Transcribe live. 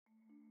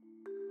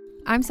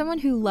I'm someone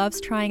who loves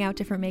trying out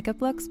different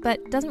makeup looks,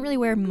 but doesn't really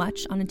wear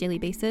much on a daily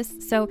basis,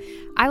 so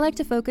I like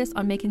to focus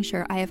on making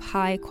sure I have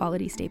high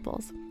quality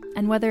staples.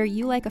 And whether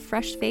you like a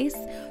fresh face,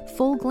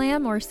 full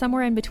glam, or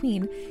somewhere in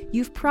between,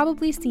 you've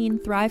probably seen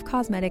Thrive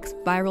Causemetics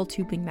Viral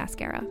Tubing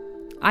Mascara.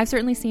 I've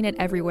certainly seen it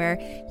everywhere.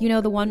 You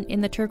know, the one in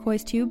the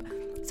turquoise tube?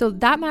 So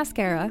that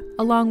mascara,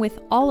 along with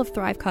all of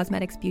Thrive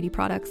Causemetics beauty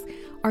products,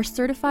 are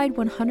certified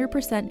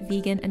 100%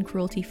 vegan and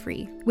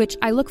cruelty-free, which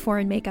I look for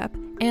in makeup,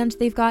 and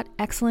they've got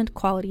excellent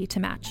quality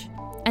to match.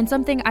 And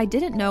something I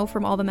didn't know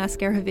from all the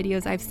mascara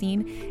videos I've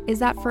seen is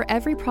that for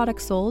every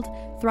product sold,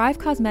 Thrive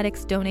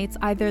Causemetics donates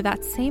either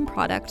that same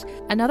product,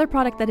 another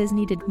product that is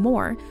needed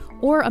more,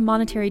 or a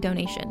monetary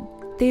donation.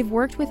 They've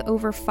worked with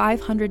over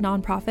 500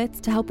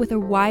 nonprofits to help with a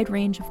wide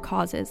range of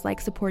causes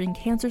like supporting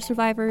cancer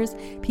survivors,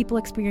 people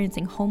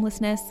experiencing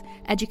homelessness,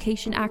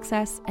 education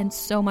access, and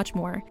so much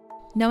more.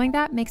 Knowing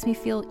that makes me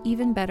feel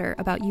even better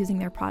about using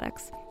their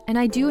products. And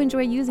I do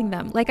enjoy using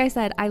them. Like I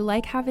said, I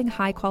like having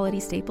high quality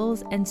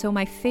staples, and so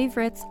my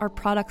favorites are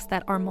products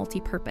that are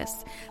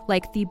multi-purpose,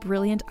 like the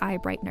Brilliant Eye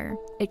Brightener.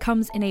 It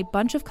comes in a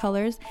bunch of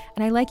colors,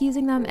 and I like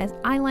using them as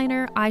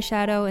eyeliner,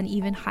 eyeshadow, and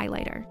even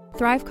highlighter.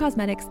 Thrive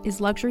Causemetics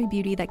is luxury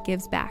beauty that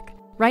gives back.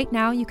 Right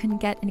now, you can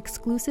get an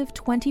exclusive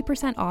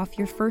 20% off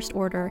your first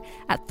order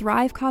at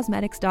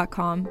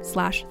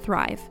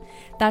thrivecausemetics.com/thrive.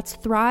 That's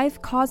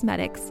Thrive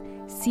Causemetics,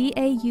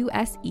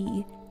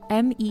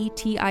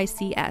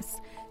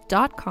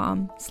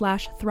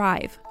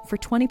 CAUSEMETICS.com/thrive for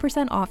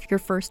 20% off your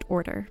first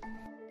order.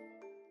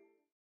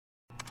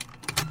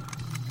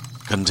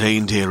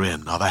 Contained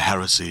herein are the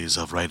heresies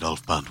of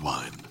Radolf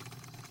Burntwine,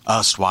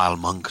 erstwhile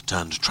monk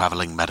turned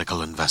traveling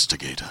medical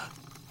investigator.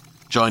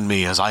 Join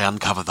me as I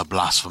uncover the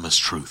blasphemous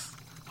truth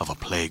of a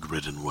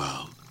plague-ridden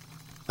world,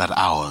 that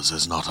ours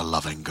is not a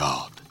loving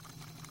God,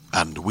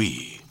 and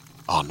we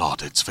are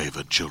not its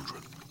favored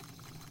children.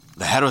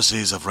 The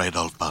Heresies of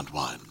Radolf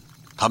Burntwine,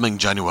 coming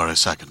January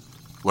 2nd,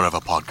 wherever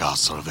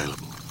podcasts are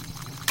available.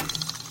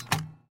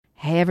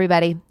 Hey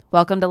everybody,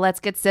 welcome to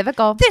Let's Get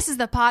Civical. This is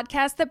the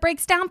podcast that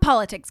breaks down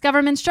politics,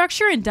 government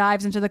structure, and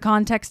dives into the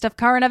context of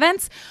current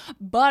events,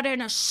 but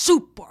in a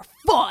super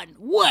fun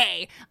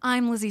way.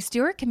 I'm Lizzie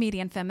Stewart,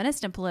 comedian,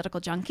 feminist, and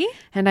political junkie.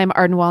 And I'm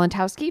Arden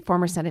Walentowski,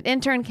 former Senate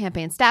intern,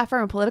 campaign staffer,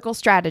 and political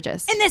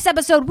strategist. In this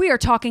episode, we are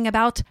talking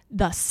about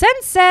the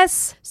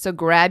census. So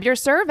grab your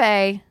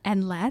survey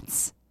and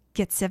let's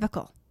get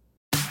civical.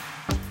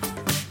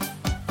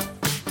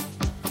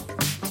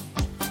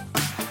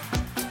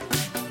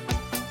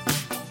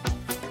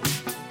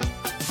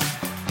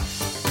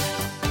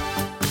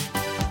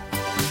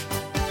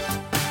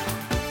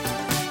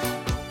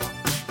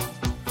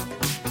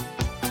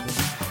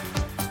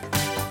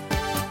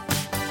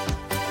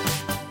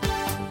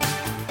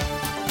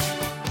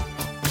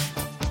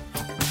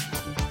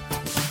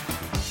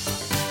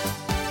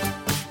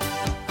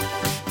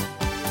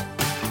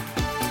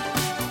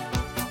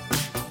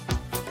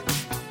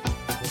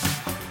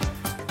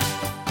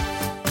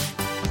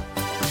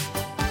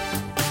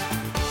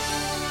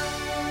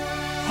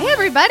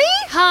 everybody.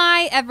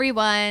 Hi,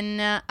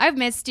 everyone. I've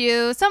missed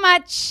you so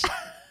much.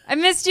 I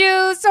missed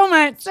you so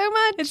much. So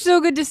much. It's so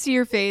good to see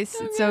your face.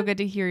 It's so good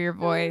to hear your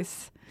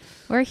voice.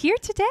 We're here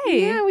today.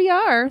 Yeah, we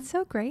are. It's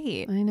so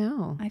great. I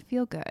know. I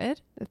feel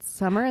good. It's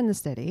summer in the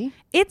city.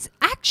 It's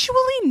actually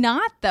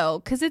not, though,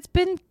 because it's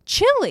been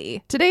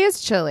chilly. Today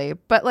is chilly,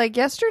 but like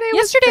yesterday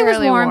was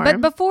warm.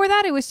 But before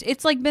that,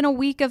 it's like been a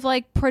week of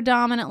like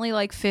predominantly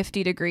like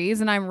 50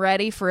 degrees, and I'm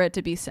ready for it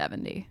to be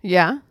 70.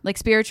 Yeah. Like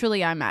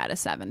spiritually, I'm at a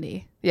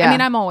 70. Yeah. I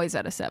mean, I'm always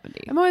at a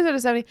 70. I'm always at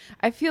a 70.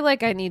 I feel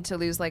like I need to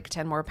lose like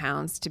 10 more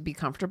pounds to be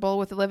comfortable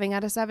with living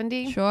at a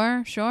 70.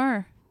 Sure.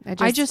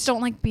 I just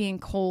don't like being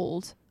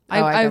cold.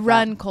 I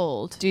run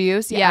cold. Do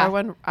you? See, yeah.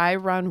 I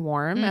run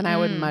warm, and I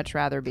would much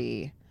rather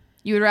be...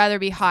 You would rather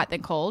be hot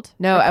than cold?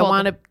 No, I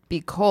want to be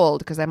cold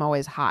because I'm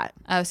always hot.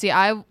 Oh, see,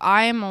 I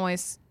am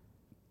always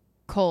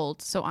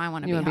cold, so I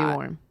want to be hot. You want to be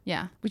warm.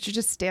 Yeah. We should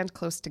just stand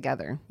close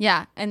together.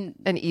 Yeah, and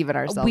even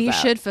ourselves We out.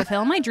 should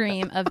fulfill my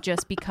dream of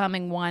just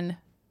becoming one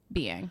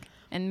being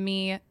and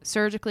me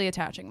surgically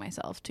attaching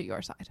myself to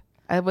your side.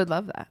 I would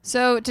love that.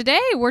 So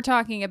today we're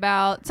talking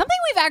about something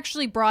we've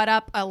actually brought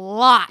up a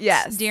lot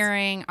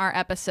during our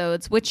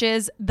episodes, which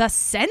is the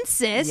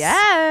census.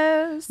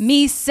 Yes.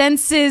 Me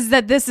senses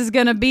that this is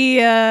going to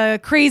be a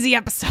crazy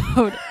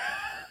episode.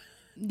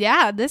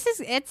 Yeah,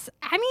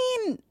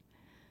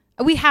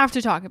 we have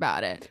to talk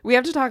about it. We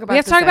have to talk about it. We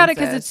have to talk about it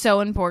because it's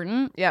so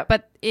important. Yeah.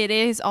 But it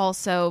is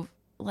also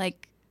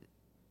like,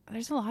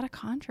 there's a lot of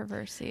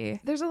controversy.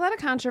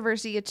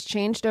 It's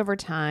changed over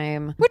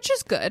time. Which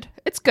is good.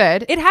 It's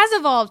good. It has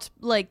evolved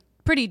like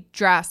pretty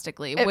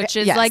drastically, which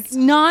is like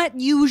not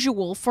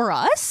usual for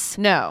us.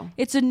 No.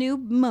 It's a new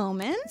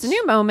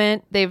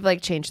moment. They've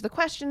like changed the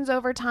questions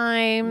over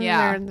time.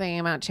 Yeah. They're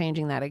thinking about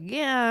changing that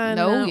again.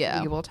 Oh,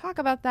 yeah. We will talk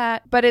about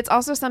that. But it's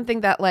also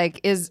something that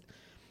like is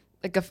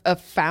like a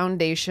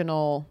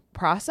foundational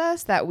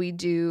process that we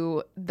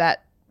do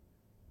that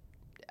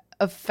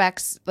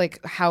affects like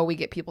how we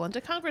get people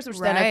into Congress, which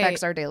then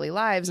affects our daily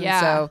lives. Yeah.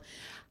 And so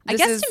I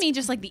guess to me,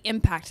 just like the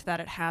impact that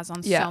it has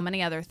on Yeah. so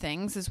many other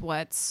things is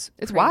what's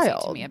It's crazy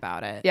wild to me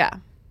about it. Yeah,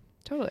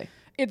 totally.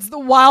 It's the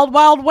wild,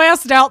 wild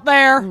west out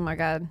there. Oh my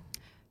God.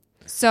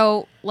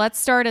 So let's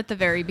start at the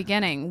very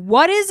beginning.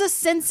 What is a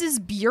Census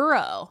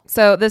Bureau?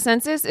 So the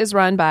census is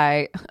run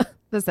by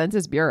the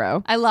Census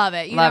Bureau. I love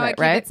it. You Love know it, what?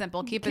 right? Keep it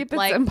simple. Keep it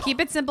simple. keep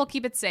it simple.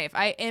 Keep it safe.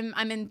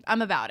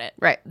 I'm about it.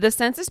 Right. The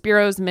Census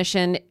Bureau's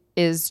mission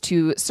is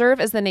to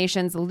serve as the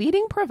nation's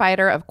leading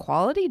provider of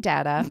quality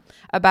data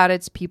about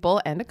its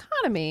people and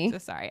economy. So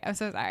sorry. I'm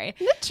so sorry.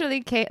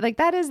 Literally, like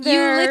that is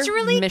their You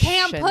literally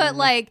can't mission. put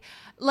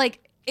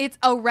like it's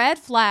a red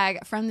flag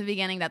from the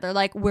beginning that they're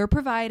like, we're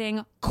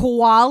providing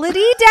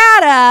quality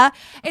data.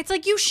 It's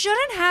like, you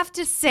shouldn't have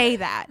to say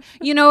that.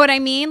 You know what I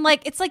mean?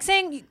 Like, it's like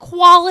saying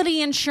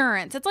quality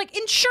insurance. It's like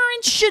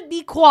insurance should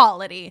be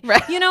quality.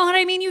 Right. You know what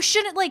I mean? You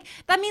shouldn't like,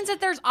 that means that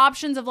there's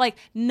options of like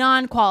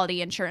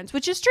non-quality insurance,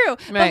 which is true.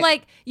 But Right.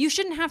 like, you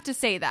shouldn't have to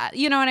say that.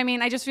 You know what I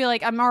mean? I just feel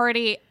like I'm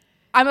already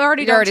You're don't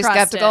already trust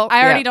skeptical? it.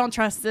 I already Yep. don't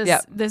trust this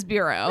Yep. this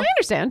bureau. I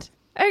understand.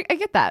 I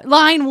get that.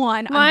 Line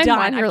one, I'm Line done.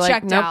 one, you're I've like,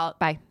 checked nope, out.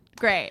 bye.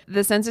 Great.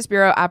 The Census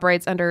Bureau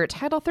operates under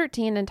Title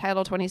 13 and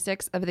Title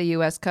 26 of the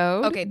U.S.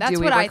 Code. Okay, that's Do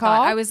we what I recall?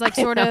 thought. I was like,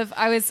 sort of,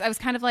 I was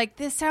kind of like,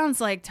 this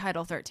sounds like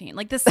Title 13.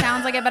 Like, this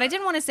sounds like it, but I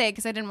didn't want to say it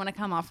because I didn't want to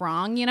come off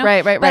wrong, you know?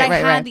 Right, But I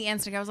had right. the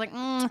instinct. I was like,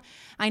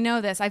 I know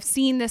this. I've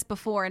seen this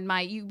before in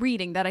my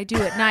reading that I do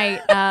at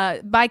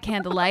night by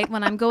candlelight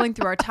when I'm going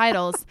through our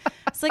titles.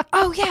 It's like,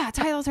 oh yeah,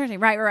 Title 13.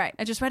 Right.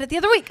 I just read it the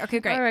other week.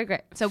 Okay, great. All right,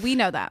 great. So we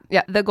know that.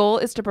 Yeah, the goal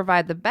is to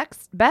provide the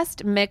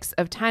best mix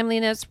of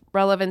timeliness,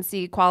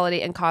 relevancy,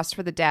 quality, and cost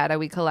for the data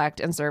we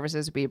collect and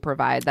services we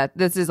provide. That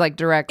this is like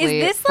directly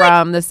Is this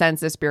from the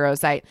Census Bureau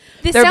site.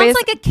 This They're sounds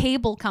basi- like a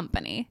cable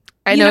company.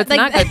 I You know it's like-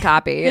 not good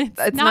copy.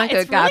 It's not good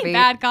it's really copy.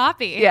 bad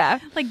copy. Yeah.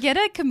 Like, get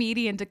a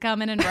comedian to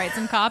come in and write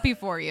some copy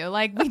for you.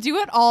 Like, we do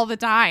it all the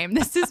time.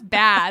 This is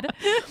bad.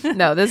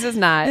 No, this is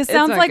not. This It's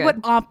sounds not like good. what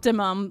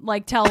Optimum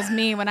like tells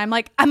me when I'm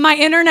like, my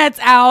internet's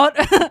out.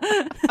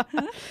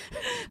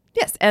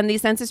 Yes, and the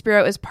Census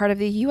Bureau is part of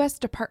the U.S.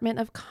 Department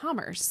of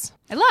Commerce.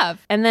 I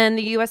love. And then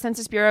the U.S.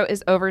 Census Bureau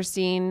is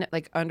overseen,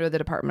 like under the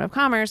Department of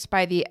Commerce,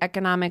 by the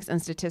Economics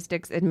and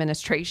Statistics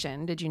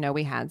Administration. Did you know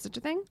we had such a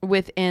thing?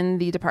 Within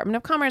the Department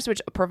of Commerce,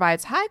 which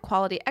provides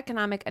high-quality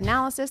economic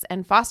analysis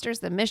and fosters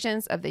the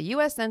missions of the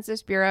U.S.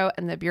 Census Bureau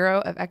and the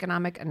Bureau of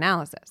Economic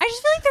Analysis. I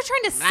just feel like they're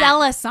trying to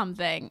sell us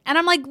something. And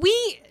I'm like,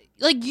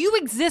 you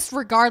exist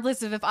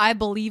regardless of if I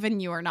believe in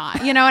you or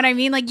not. You know what I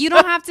mean? Like, you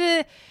don't have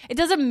to, it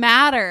doesn't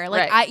matter.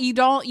 Like, Right. you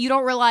don't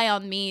rely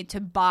on me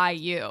to buy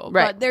you. Right.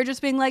 But they're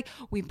just being like,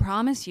 we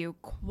promise you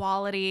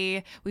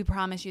quality. We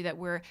promise you that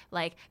we're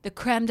like the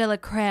creme de la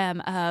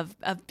creme of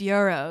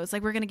bureaus.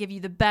 Like, we're going to give you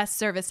the best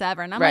service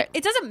ever. And I'm Right. like,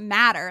 it doesn't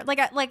matter.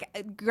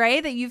 Like,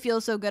 great that you feel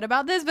so good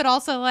about this, but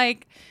also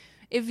like,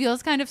 it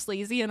feels kind of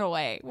sleazy in a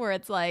way where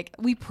it's like,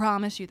 we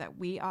promise you that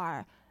we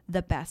are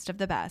the best of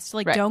the best.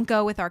 Like, Right. don't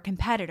go with our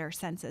competitor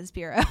Census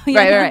Bureau. You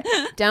know? Right.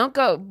 Don't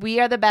go.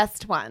 We are the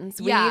best ones.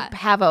 Yeah. We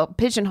have a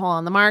pigeonhole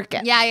in the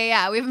market.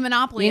 Yeah. We have a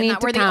monopoly You in need that.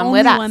 to We're the come only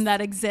with us. one that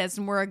exists,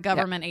 and we're a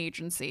government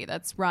agency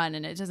that's run,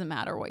 and it doesn't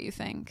matter what you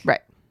think.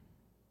 Right.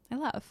 I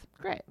love.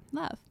 Great.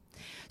 Love.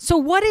 So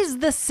what is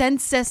the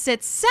census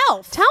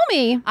itself? Tell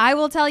me. I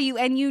will tell you,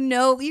 and you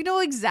know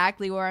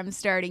exactly where I'm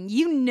starting.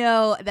 You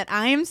know that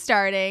I am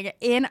starting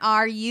in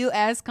our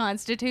U.S.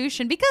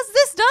 Constitution because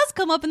this does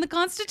come up in the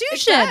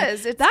Constitution. It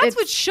does. That's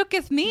what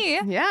shooketh me.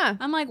 Yeah.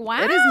 I'm like,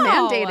 wow. It is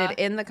mandated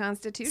in the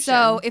Constitution.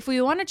 So if we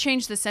want to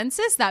change the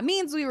census, that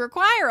means we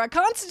require a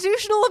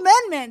constitutional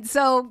amendment.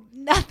 So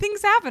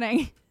nothing's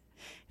happening.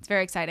 It's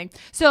very exciting.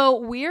 So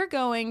we're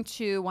going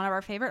to one of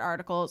our favorite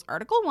articles,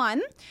 Article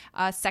 1,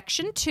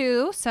 Section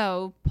 2.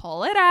 So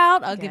pull it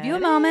out. I'll give you a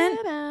moment.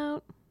 Get it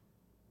out.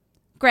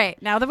 Great.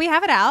 Now that we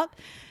have it out,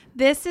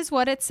 this is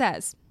what it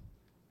says.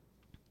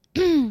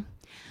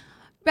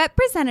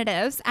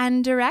 Representatives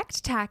and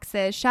direct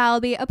taxes shall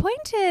be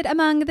appointed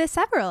among the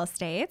several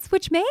states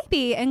which may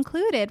be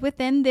included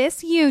within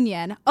this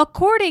union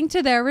according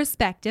to their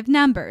respective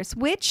numbers,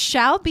 which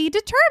shall be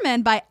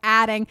determined by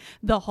adding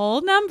the whole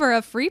number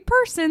of free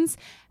persons,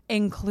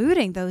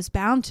 including those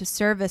bound to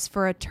service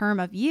for a term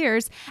of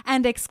years,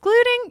 and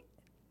excluding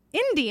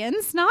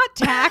Indians not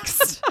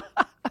taxed.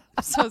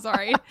 I'm so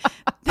sorry.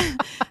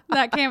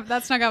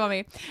 That snuck up on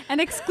me.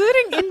 And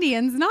excluding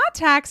Indians not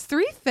taxed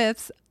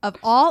 3/5 of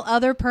all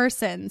other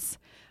persons.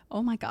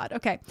 Oh my God.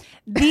 Okay.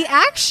 The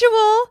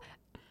actual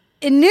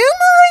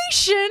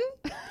enumeration,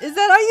 is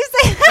that how you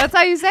say that? That's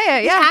how you say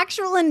it. The Yeah.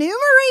 actual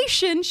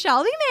enumeration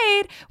shall be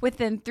made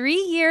within 3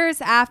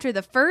 years after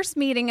the first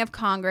meeting of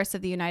Congress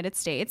of the United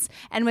States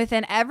and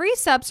within every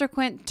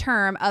subsequent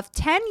term of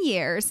 10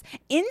 years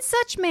in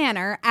such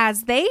manner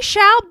as they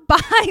shall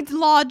by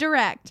law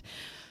direct.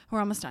 We're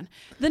almost done.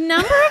 The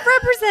number of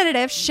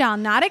representatives shall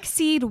not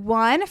exceed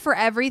 1 for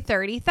every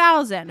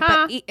 30,000.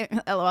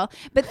 LOL.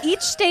 But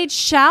each state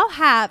shall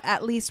have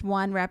at least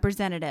 1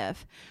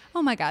 representative.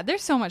 Oh my God,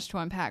 there's so much to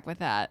unpack with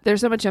that.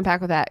 There's so much to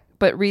unpack with that.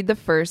 But read the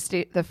first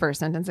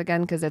sentence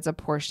again because it's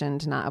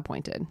apportioned, not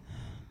appointed.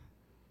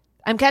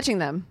 I'm catching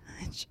them.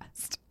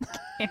 just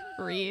can't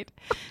read.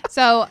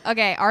 So,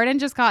 okay, Arden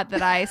just caught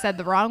that I said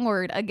the wrong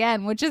word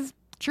again, which is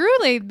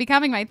truly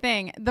becoming my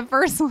thing. The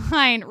first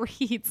line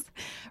reads,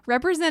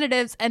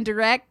 representatives and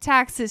direct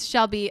taxes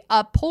shall be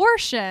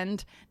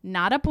apportioned,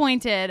 not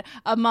appointed,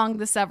 among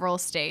the several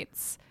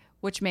states,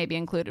 which may be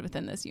included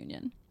within this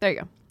union. There you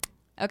go.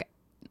 Okay.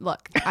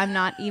 Look, I'm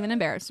not even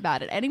embarrassed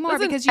about it anymore.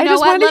 Listen, because you I know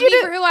just what? wanted Love you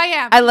me to- for who I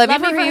am. I love you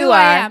for who you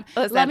I are. am.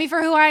 Listen, Love me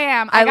for who I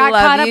am. I I got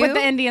love caught up you. with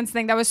the Indians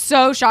thing. That was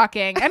so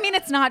shocking. I mean,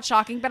 it's not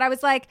shocking, but I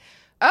was like,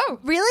 Oh,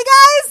 really,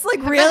 guys? Like,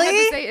 I had really?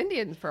 to say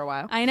Indians for a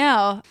while. I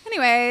know.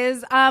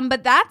 Anyways,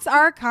 but that's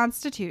our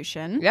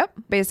Constitution. Yep.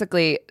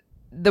 Basically,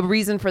 the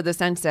reason for the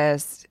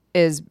census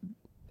is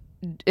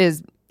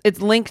it's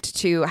linked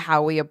to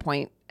how we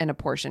appoint and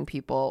apportion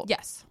people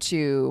Yes.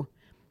 to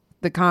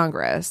the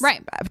Congress,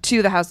 Right.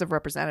 to the House of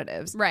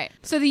Representatives. Right.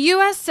 So the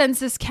U.S.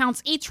 Census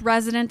counts each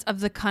resident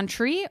of the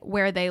country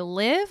where they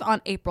live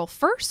on April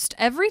 1st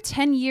every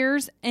 10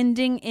 years,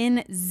 ending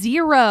in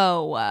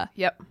 0.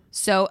 Yep.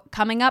 So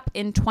coming up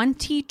in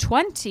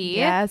 2020.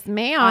 Yes,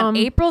 ma'am. On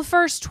April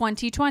 1st,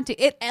 2020.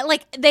 It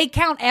like they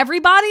count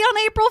everybody on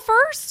April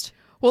 1st?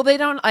 Well, they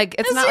don't like.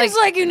 It's It not seems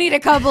like like you need a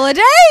couple of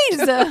days.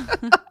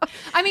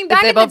 I mean,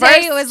 back in the April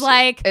day, 1st. it was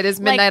like It is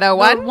like midnight the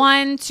 01.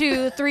 1,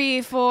 2,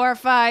 3, 4,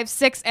 5,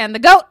 6, and the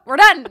goat. We're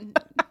done.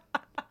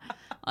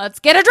 Let's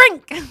get a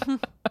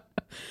drink.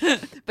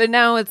 But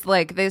now it's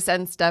like they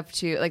send stuff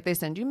to like they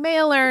send you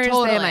mailers.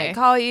 Totally. They might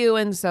call you,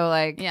 and so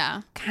like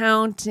Yeah.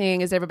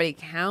 counting. Is everybody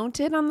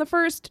counted on the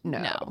first?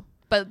 No,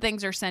 but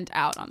things are sent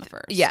out on the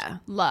 1st. Yeah.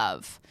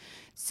 Love.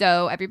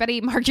 So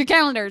everybody, mark your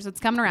calendars. It's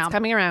coming around.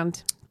 Coming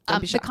around. Don't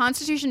be The shocked.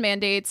 Constitution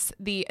mandates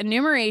the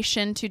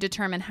enumeration to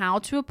determine how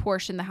to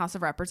apportion the House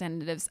of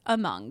Representatives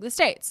among the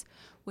states,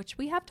 which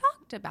we have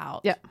talked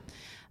about. Yeah.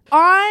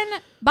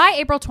 By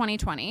April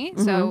 2020,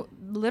 so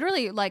Mm-hmm.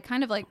 literally like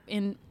kind of like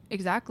in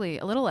exactly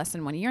a little less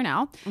than 1 year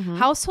now, Mm-hmm.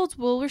 households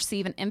will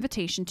receive an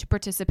invitation to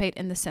participate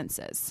in the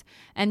census.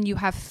 And you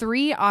have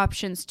 3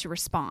 options to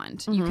respond.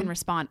 Mm-hmm. You can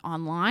respond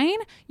online,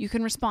 you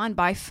can respond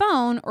by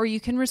phone, or you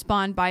can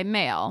respond by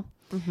mail.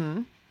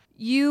 Mm-hmm.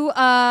 You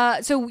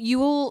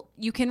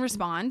can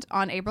respond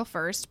on April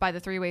 1st by the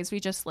 3 ways we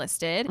just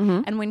listed.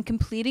 Mm-hmm. And when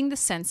completing the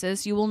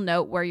census, you will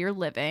note where you're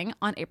living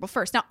on April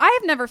 1st. Now, I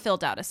have never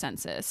filled out a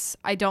census.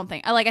 I don't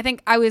think. I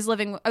think I was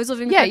living with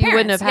Yeah, my you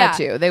wouldn't have parents.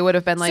 had to. They would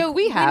have been like, So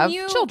we when have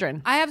you-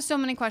 children. I have so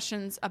many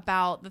questions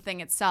about the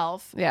thing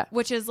itself. Yeah.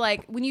 Which is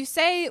like, when you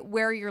say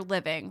where you're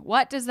living,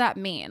 what does that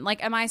mean?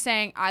 Like, am I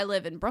saying I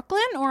live in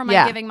Brooklyn, or am I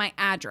Yeah. giving my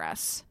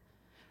address?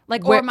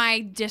 Like, Where- or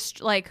my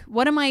like,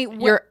 what am I?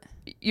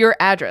 Your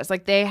address.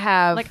 Like they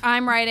have Like,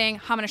 I'm writing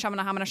Hamana,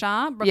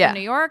 Brooklyn, Yeah. New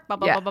York, blah,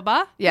 blah, Yeah. blah,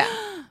 blah, blah. Yeah.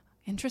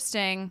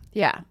 Interesting.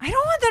 Yeah. I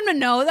don't want them to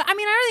know that. I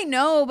mean, I already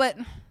know, but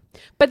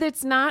But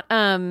it's not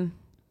I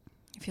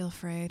feel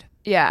afraid.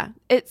 yeah.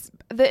 It's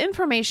the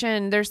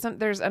information. There's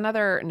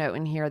another note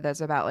in here that's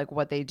about like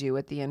what they do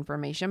with the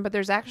information, but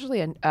there's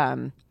actually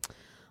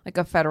like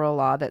a federal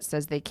law that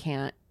says they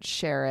can't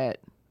share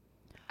it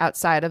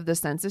outside of the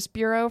Census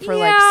Bureau for Yeah,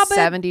 like but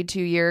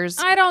 72 years.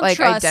 I don't like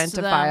trust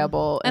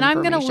identifiable them. And I'm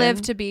going to live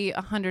information. to be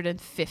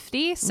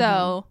 150,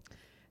 so...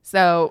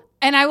 So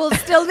And I will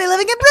still be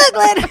living in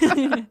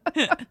Brooklyn.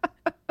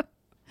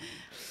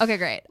 Okay,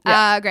 great.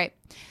 Yeah. Great.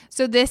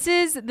 So this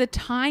is the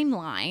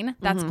timeline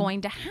that's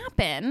going to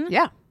happen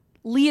yeah.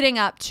 leading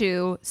up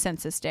to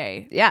Census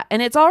Day. Yeah, and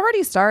it's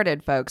already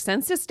started, folks.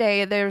 Census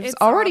Day, there's It's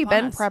already all upon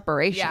been us.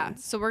 preparations. Yeah,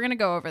 so we're going to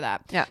go over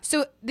that. Yeah.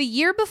 So the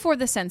year before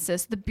the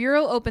census, the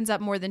Bureau opens up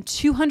more than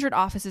 200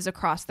 offices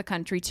across the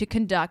country to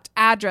conduct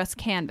address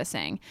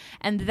canvassing.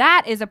 And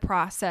that is a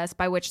process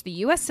by which the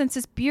U.S.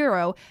 Census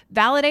Bureau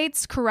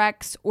validates,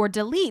 corrects, or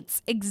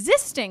deletes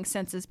existing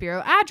Census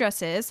Bureau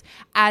addresses,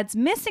 adds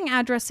missing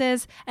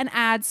addresses, and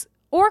adds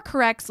or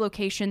corrects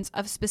locations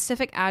of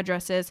specific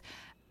addresses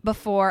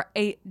before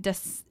a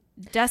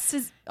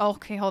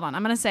okay, hold on.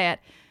 I'm going to say it.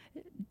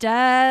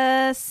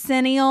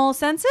 Decennial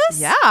census?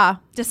 Yeah.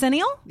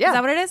 Decennial? Yeah. Is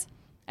that what it is?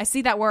 I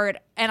see that word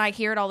and I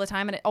hear it all the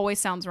time and it always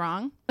sounds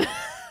wrong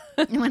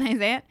when I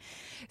say it.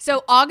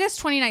 So August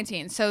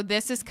 2019. So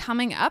this is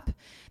coming up.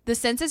 The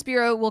Census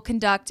Bureau will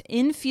conduct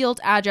in-field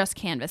address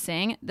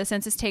canvassing. The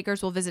census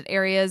takers will visit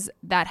areas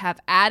that have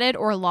added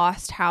or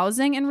lost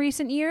housing in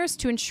recent years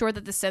to ensure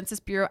that the Census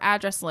Bureau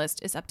address list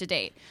is up to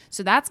date.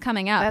 So that's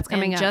coming up That's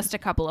coming in up. just a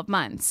couple of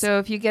months. So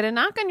if you get a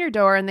knock on your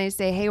door and they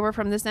say, "Hey, we're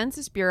from the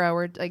Census Bureau,"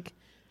 or like,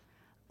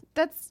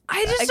 that's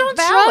I just like, don't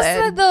valid. trust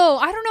that though.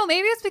 I don't know.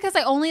 Maybe it's because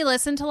I only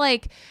listen to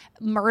like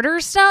murder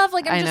stuff.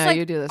 Like I'm I just know, like,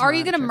 you do listen are to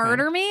you that, gonna it's okay.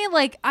 murder me?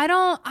 Like I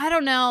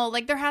don't know.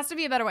 Like there has to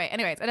be a better way.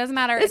 Anyways, it doesn't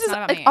matter. This It's is not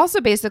about like, me.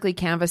 also basically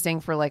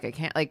canvassing for like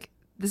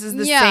this is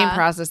the Yeah. same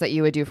process that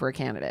you would do for a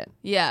candidate.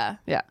 Yeah.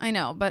 Yeah. I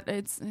know, but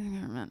it's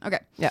government. Okay.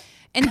 Yeah.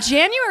 In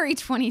January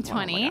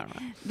 2020, Oh my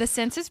God. the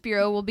Census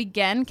Bureau will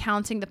begin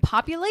counting the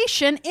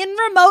population in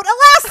remote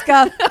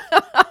Alaska.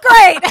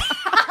 Great.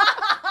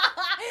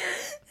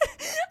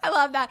 I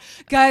love that.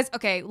 Guys,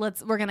 okay,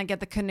 we're going to get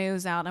the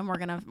canoes out and we're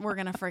going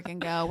to freaking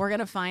go. We're going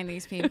to find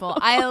these people.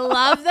 I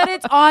love that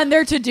it's on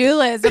their to-do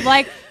list of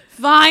like,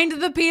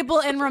 find the people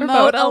in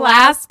remote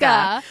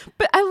Alaska.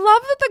 But I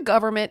love that the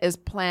government is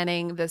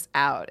planning this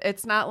out.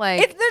 It's not like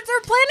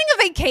they're planning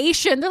a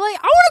vacation. They're like,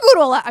 I want to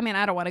go to Alaska. I mean,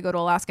 I don't want to go to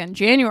Alaska in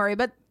January,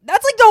 but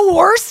that's like the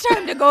worst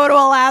time to go to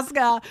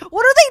Alaska.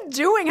 What are they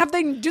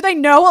doing? Do they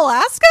know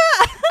Alaska?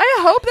 I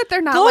hope that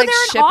they're not Go like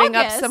there in shipping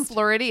up August. some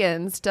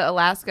Floridians to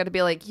Alaska to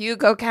be like, you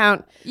go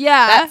count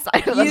Yeah, that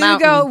side of the you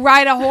mountain. go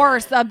ride a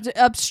horse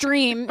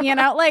upstream. You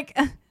know, like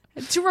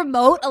to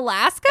remote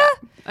Alaska.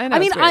 I know, I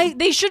mean, it's weird.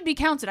 they should be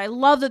counted. I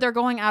love that they're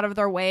going out of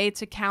their way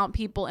to count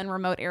people in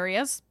remote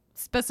areas,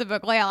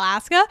 specifically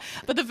Alaska.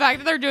 But the fact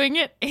that they're doing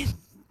it in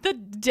the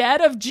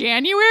dead of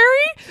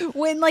January,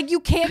 when like you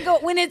can't go,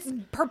 when it's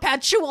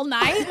perpetual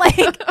night,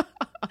 like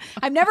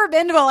I've never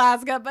been to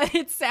Alaska, but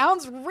it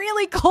sounds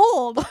really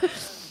cold.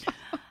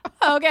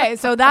 Okay,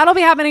 so that'll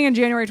be happening in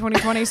January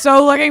 2020.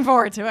 So looking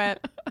forward to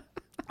it.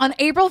 On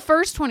April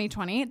 1st,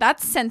 2020,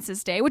 that's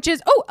Census Day, which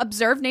is,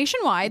 observed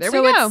nationwide. There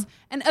so we go. It's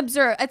an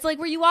observe. It's like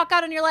where you walk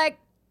out and you're like,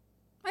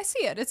 I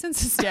see it. It's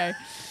Census Day.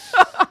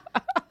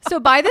 So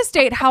by this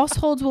date,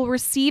 households will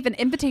receive an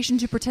invitation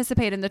to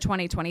participate in the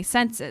 2020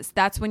 census.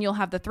 That's when you'll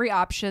have the 3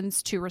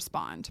 options to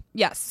respond.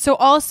 Yes. So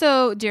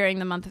also during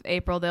the month of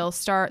April, the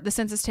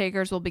census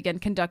takers will begin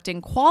conducting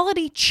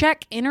quality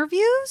check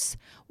interviews,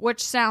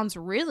 which sounds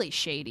really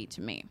shady to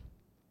me.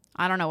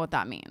 I don't know what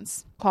that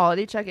means.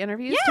 Quality check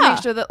interviews to Yeah.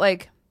 make sure that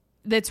like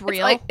That's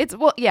real.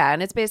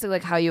 and it's basically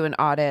like how you an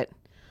audit.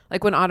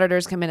 Like when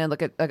auditors come in and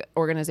look at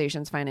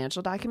organizations'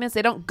 financial documents,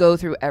 they don't go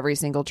through every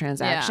single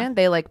transaction. Yeah.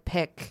 They like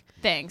pick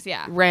Things,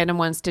 yeah. random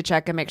ones to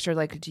check and make sure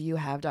like, do you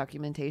have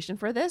documentation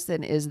for this?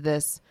 And is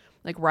this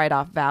like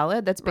write-off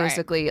valid? That's Right.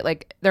 basically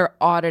like they're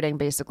auditing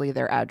basically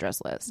their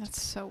address list.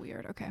 That's so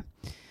weird. Okay.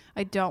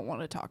 I don't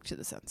want to talk to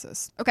the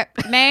census. Okay.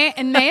 In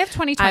May of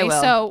 2020. I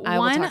will. So I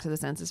will talk to the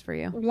census for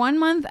you. 1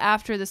 month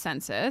after the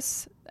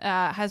census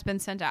has been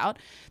sent out,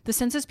 the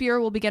Census Bureau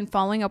will begin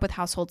following up with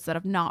households that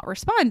have not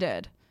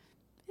responded.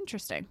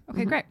 Interesting.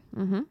 Okay, great.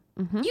 You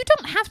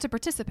don't have to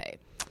participate.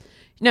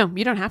 No,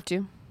 you don't have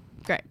to.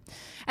 Great.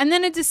 And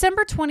then in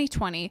December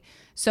 2020,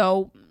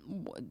 so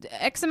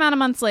X amount of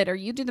months later,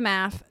 you do the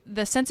math,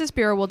 the Census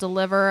Bureau will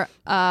deliver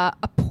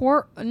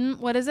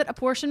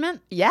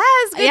apportionment?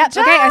 Yes. Good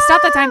job. Okay, I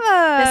stopped that time.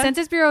 The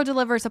Census Bureau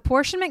delivers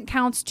apportionment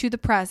counts to the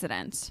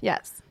president.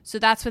 Yes. So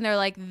that's when they're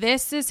like,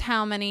 this is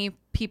how many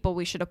people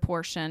we should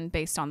apportion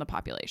based on the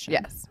population.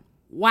 Yes.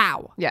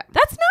 Wow. Yeah.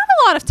 That's not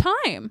a lot of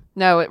time.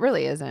 No, it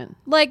really isn't.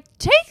 Like,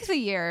 take the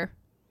year.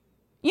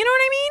 You know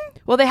what I mean?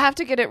 Well, they have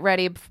to get it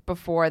ready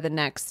before the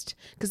next,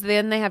 because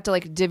then they have to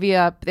like divvy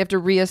up. They have to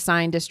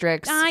reassign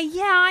districts Yeah,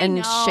 I and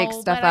know, shake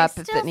stuff but I up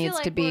if still it feel needs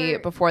to like be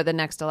before the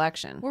next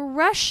election. We're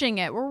rushing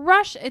it.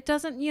 It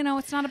doesn't,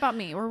 it's not about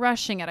me. We're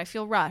rushing it. I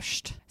feel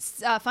rushed.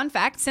 Fun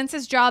fact,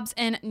 census jobs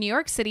in New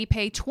York City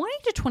pay $20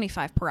 to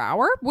 $25 per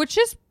hour, which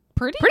is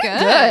pretty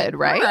good,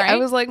 right? All I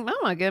was like,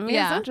 Mama, give me a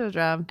Yeah. census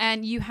job.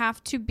 And you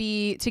have to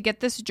get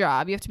this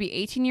job, you have to be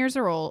 18 years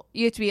old.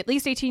 You have to be at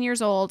least 18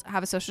 years old,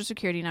 have a social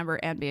security number,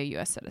 and be a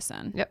U.S.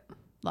 citizen. Yep.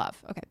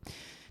 Love. Okay.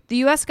 The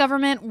U.S.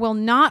 government will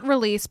not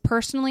release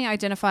personally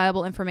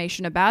identifiable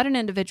information about an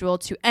individual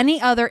to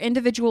any other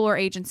individual or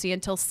agency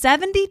until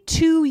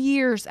 72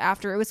 years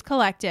after it was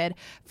collected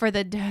for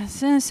the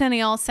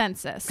decennial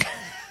census.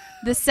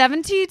 The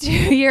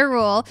 72-year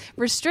rule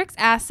restricts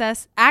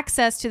access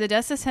to the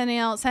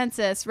decennial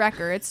census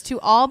records to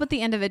all but the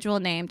individual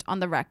named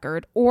on the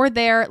record or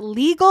their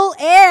legal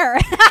heir.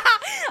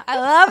 I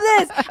love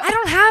this. I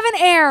don't have an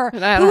heir.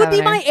 Who would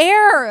be my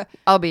heir?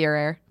 I'll be your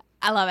heir.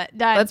 I love it.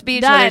 Done. Let's be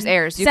each Done. other's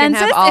heirs. You can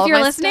Census, have all if of you're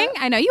my listening,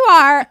 stuff. I know you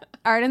are.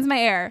 Arden's my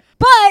heir.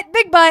 But,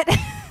 big but,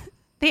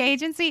 the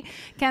agency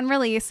can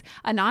release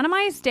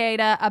anonymized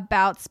data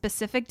about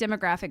specific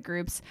demographic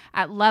groups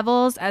at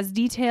levels as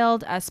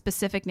detailed as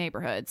specific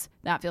neighborhoods.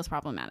 That feels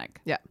problematic.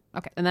 Yeah.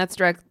 Okay. And that's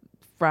direct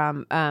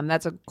from,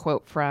 that's a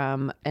quote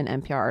from an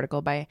NPR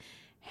article by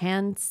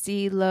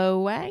Hansi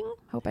Lo Wang.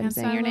 Hope I'm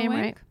saying your name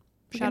right.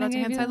 Shout out to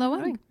Hansi Lo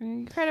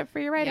Wang. Credit for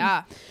your writing.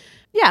 Yeah.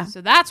 Yeah.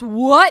 So that's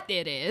what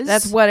it is.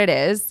 That's what it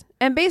is.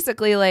 And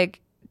basically,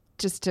 like,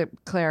 just to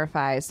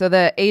clarify, so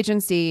the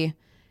agency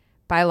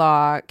by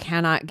law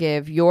cannot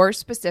give your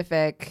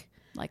specific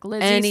like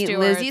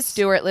Lizzie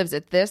Stewart lives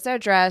at this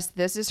address.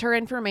 This is her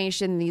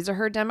information. These are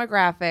her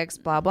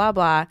demographics, blah, blah,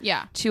 blah.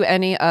 Yeah. To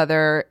any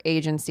other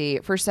agency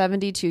for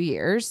 72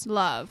 years.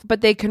 Love.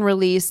 But they can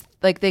release,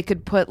 like they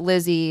could put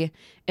Lizzie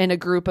in a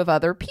group of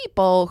other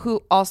people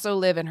who also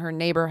live in her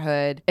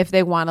neighborhood if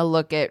they want to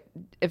look at,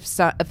 if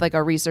like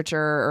a researcher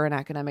or an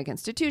academic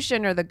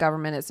institution or the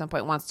government at some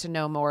point wants to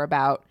know more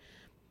about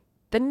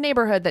the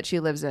neighborhood that she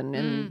lives in,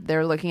 and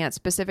they're looking at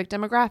specific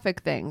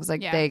demographic things,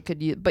 like they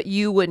could, but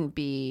you wouldn't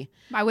be.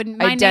 I wouldn't.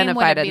 My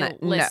identified name in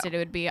wouldn't be that. listed. No.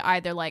 It would be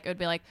either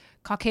like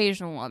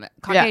Caucasian woman,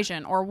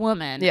 Caucasian or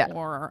woman,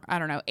 or I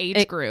don't know,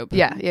 age group.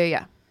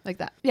 Yeah, like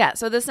that. Yeah.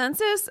 So the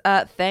census,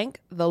 thank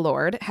the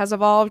Lord, has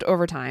evolved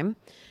over time.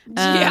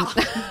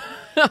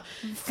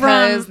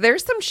 Because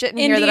there's some shit in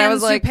here that I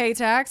was like, who pay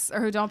tax or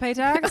who don't pay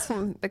tax.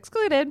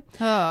 excluded.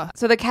 Ugh.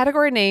 So the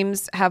category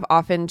names have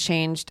often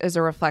changed as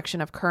a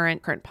reflection of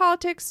current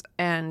politics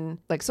and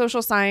like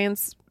social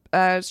science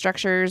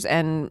structures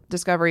and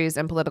discoveries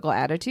and political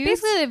attitudes.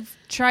 Basically, they've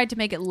tried to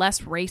make it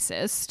less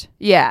racist.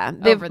 Yeah,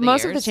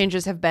 most of the years.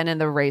 changes have been in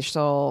the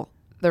racial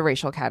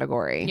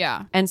category.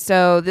 Yeah. And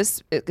so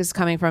this is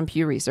coming from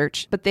Pew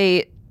Research, but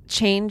they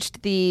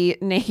changed the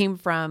name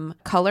from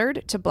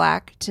colored to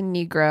black to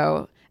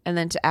Negro and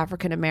then to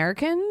African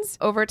Americans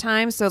over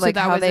time. So like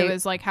that how it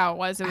was like how it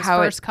was. It was how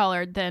first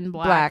colored, then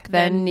black,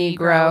 then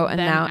Negro, and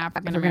then now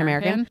African African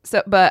American. American.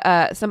 So,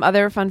 but some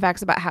other fun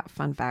facts about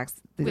fun facts.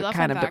 These We are love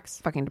kind fun of facts.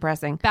 fucking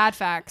depressing. Bad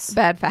facts.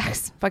 Bad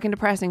facts, fucking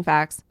depressing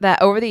facts,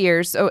 that over the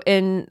years, so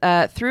in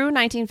through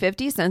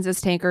 1950, census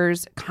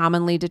takers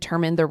commonly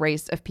determined the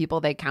race of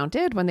people they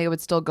counted when they would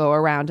still go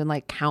around and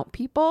like count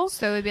people.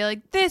 So it would be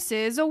like, this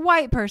is a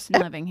white person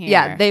living here.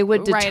 Yeah, they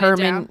would Write it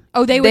determine. down.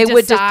 Oh, they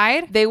would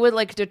decide? they would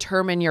like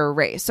determine your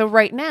race. So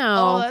right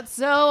now, Oh, that's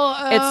so.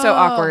 it's so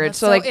awkward. That's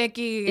So like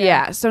icky.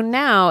 Yeah. So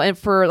now, and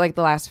for like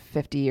the last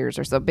 50 years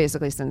or so,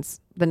 basically since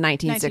the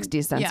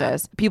 1960s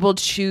census, people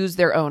choose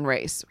their own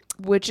race,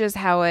 which is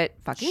how it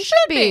fucking should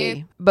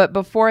be. But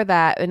before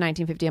that, in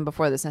 1950 and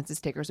before, the census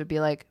takers would be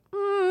like,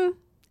 you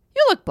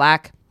look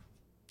black.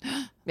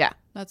 Yeah.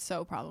 That's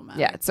so problematic.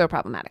 Yeah. It's so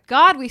problematic.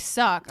 God, we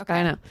suck. Okay.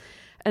 I know.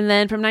 And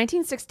then from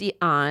 1960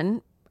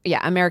 on,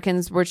 yeah,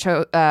 Americans were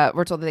told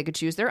that they could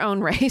choose their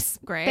own race.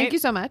 Great. Thank you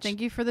so much. Thank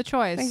you for the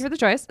choice. Thank you for the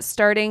choice.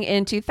 Starting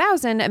in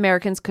 2000,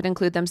 Americans could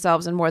include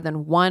themselves in more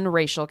than one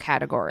racial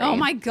category. Oh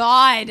my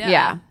God.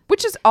 Yeah.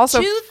 Which is also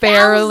 2000.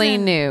 fairly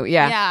new.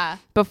 Yeah. Yeah.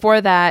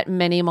 Before that,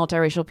 many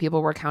multiracial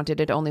people were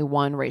counted at only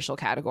one racial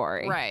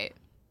category. Right.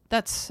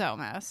 That's so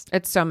messed.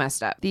 It's so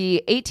messed up. The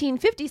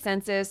 1850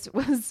 census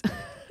was...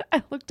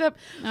 I looked up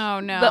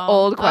Oh no. the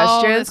old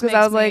questions this because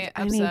I was makes me like,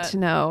 I need upset. to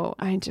know.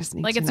 I just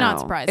need Like to it's know. not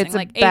surprising. It's a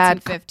like bad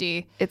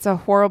 1850. It's a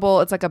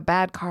horrible, it's like a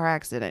bad car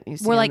accident. You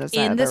see We're on like the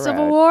side in of the the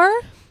Civil road. War.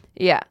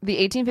 Yeah. The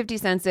 1850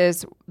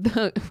 census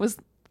was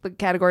the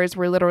categories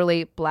were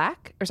literally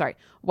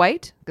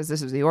white, because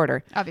this was the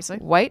order. Obviously.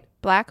 White,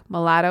 black,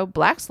 mulatto,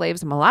 black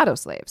slaves, mulatto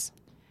slaves.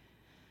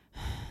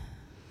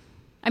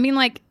 I mean,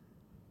 like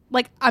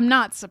I'm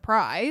not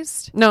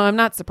surprised, No, I'm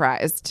not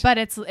surprised. but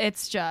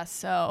it's just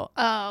so.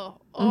 Oh.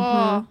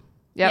 Yep.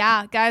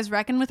 Yeah, guys,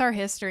 reckon with our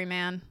history,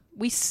 man.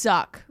 We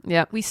suck.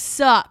 Yep. We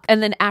suck.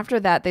 And then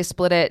after that, they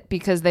split it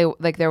because they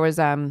like there was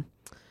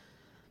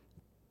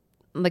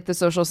like the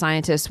social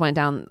scientists went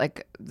down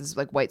like this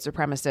like white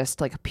supremacist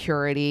like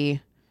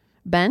purity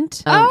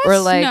bent or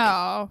like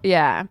no.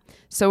 yeah.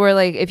 So we're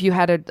like if you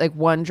had a like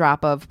one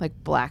drop of like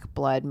black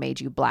blood made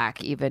you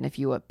black even if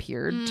you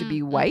appeared to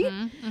be white.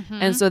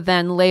 And so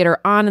then later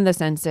on in the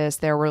census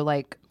there were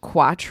like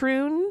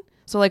quatroon.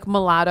 So like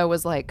mulatto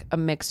was like a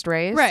mixed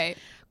race. Right.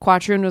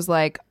 Quatroon was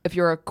like if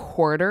you're a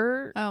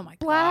quarter Oh my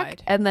black,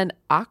 God. and then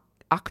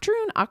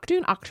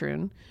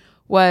octroon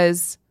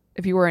was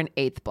if you were an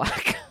eighth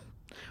black.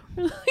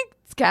 Like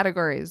it's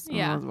categories.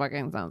 Yeah. Oh,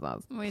 fucking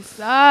sounds. We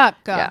suck.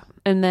 Yeah,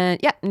 and then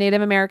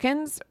Native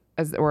Americans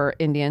or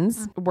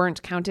Indians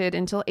weren't counted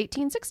until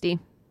 1860.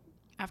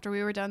 After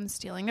we were done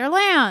stealing their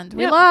land.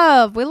 We Yep.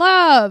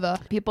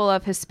 love. People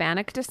of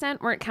Hispanic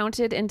descent weren't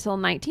counted until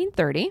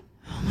 1930,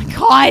 Oh my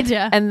God.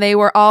 and they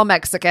were all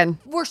Mexican.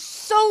 We're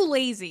so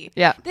lazy.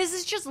 Yeah. This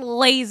is just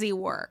lazy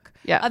work.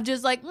 Yeah. Of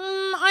just like,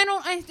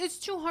 it's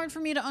too hard for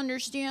me to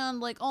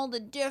understand like all the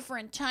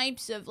different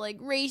types of like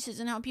races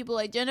and how people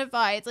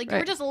identify. It's like, you're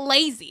Right. just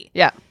lazy.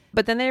 Yeah,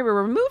 but then they were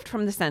removed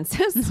from the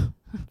census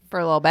for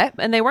a little bit,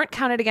 and they weren't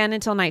counted again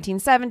until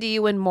 1970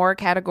 when more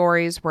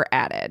categories were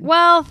added.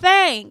 Well,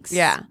 thanks.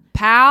 Yeah.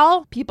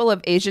 Pal. People of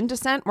Asian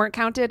descent weren't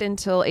counted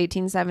until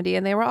 1870,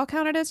 and they were all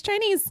counted as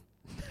Chinese.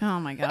 Oh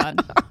my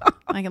God.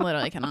 I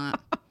literally cannot.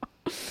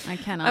 I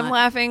cannot. I'm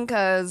laughing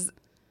because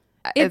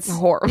it's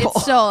horrible.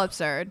 It's so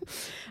absurd.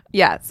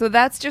 Yeah, so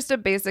that's just a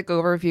basic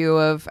overview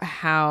of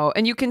how,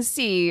 and you can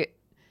see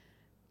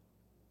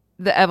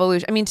the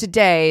evolution. I mean,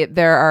 today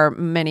there are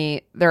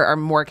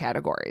more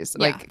categories,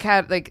 Yeah.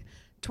 like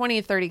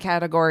 20, 30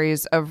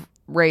 categories of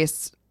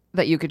race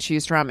that you could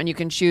choose from, and you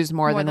can choose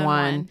more than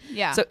one.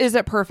 Yeah. So is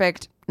it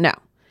perfect? No.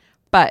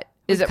 But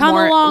is We've it come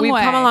more? a long We've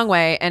way. come a long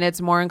way, and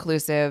it's more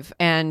inclusive,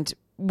 and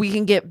we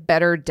can get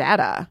better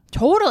data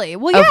Totally.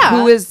 Well, of yeah.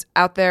 who is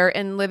out there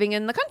and living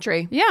in the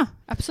country. Yeah,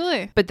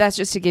 absolutely. But that's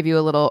just to give you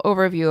a little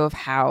overview of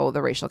how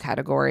the racial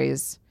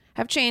categories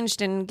have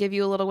changed and give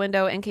you a little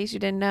window in case you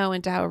didn't know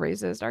into how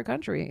racist our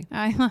country.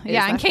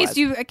 Yeah, in case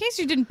you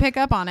didn't pick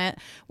up on it,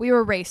 we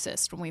were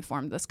racist when we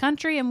formed this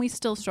country, and we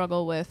still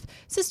struggle with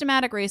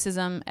systematic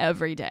racism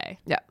every day.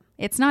 Yeah.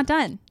 It's not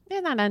done. Yeah,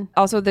 not done.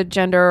 Also, the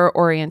gender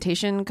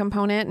orientation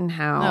component and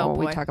how Oh,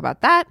 we boy. talk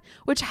about that,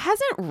 which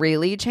hasn't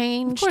really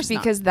changed course not.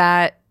 because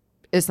that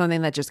is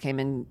something that just came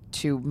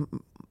into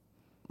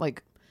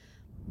like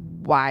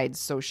wide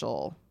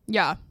social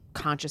Yeah.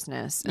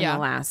 consciousness in Yeah. the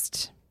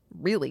last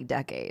really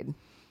decade.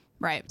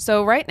 Right.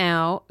 So right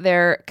now,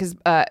 because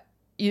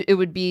it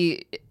would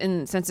be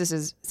in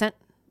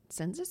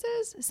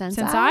censuses? Since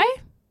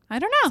I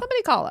don't know.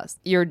 Somebody call us.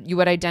 You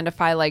would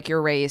identify like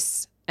your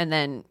race and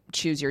then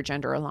choose your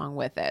gender along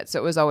with it. So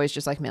it was always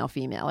just like male,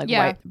 female, like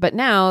white. But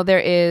now there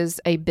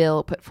is a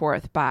bill put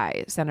forth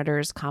by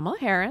Senators Kamala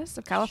Harris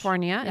of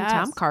California and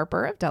Tom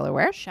Carper of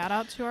Delaware. Shout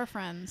out to our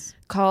friends.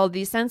 Called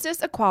the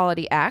Census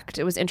Equality Act.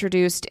 It was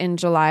introduced in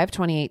July of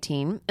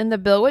 2018. And the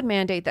bill would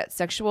mandate that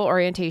sexual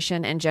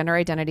orientation and gender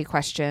identity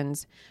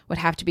questions would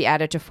have to be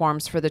added to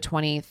forms for the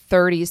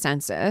 2030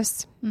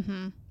 census.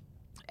 Mm-hmm.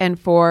 And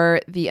for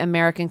the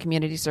American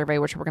Community Survey,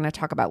 which we're going to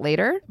talk about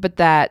later, but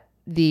that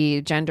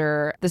the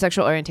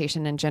sexual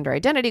orientation and gender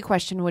identity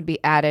question would be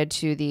added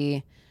to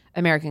the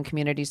American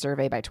Community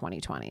Survey by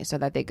 2020 so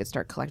that they could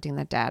start collecting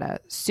that data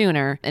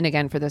sooner. And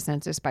again, for the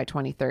census by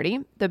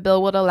 2030, the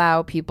bill would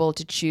allow people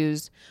to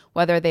choose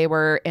whether they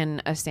were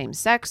in a same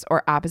sex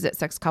or opposite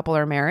sex couple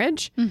or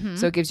marriage. Mm-hmm.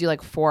 So it gives you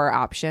like 4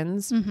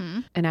 options.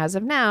 Mm-hmm. And as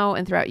of now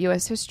and throughout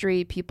U.S.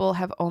 history, people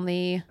have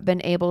only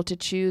been able to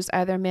choose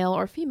either male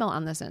or female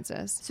on the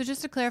census. So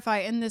just to clarify,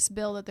 in this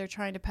bill that they're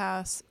trying to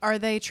pass, are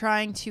they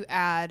trying to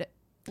add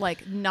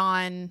like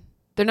no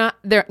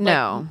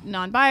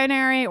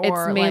non-binary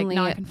or it's mainly,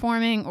 like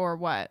non-conforming or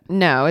what?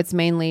 No, it's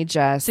mainly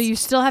just so you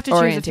still have to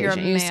choose if you're a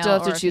male you still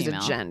have to choose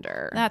female. a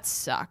gender. That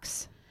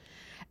sucks.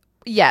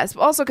 Yes,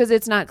 also because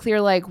it's not clear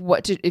like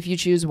if you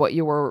choose what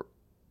you were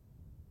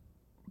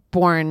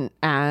born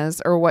as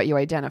or what you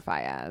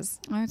identify as.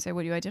 I would say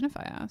what you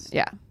identify as.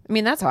 Yeah, I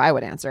mean that's how I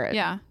would answer it.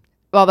 Yeah.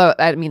 Although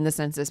I mean the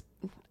census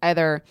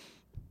either.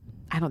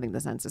 I don't think the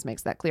census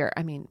makes that clear.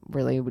 I mean,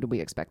 really, would we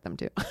expect them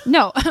to?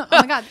 No. Oh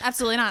my God,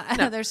 absolutely not.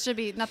 No. There should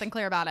be nothing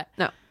clear about it.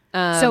 No.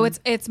 So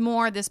it's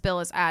more this bill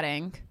is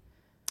adding.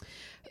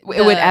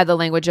 It would add the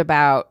language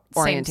about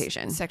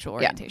orientation. Sexual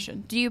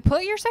orientation. Yeah. Do you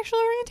put your sexual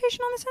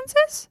orientation on the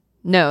census?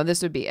 No,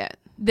 this would be it.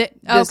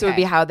 This would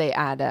be how they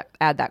add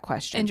that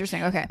question.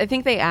 Interesting. Okay. I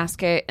think they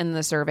ask it in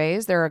the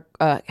surveys. There are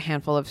a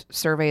handful of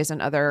surveys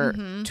and other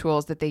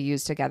tools that they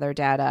use to gather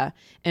data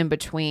in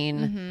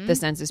between the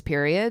census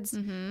periods.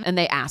 And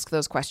they ask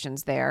those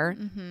questions there.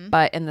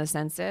 But in the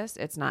census,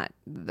 it's not,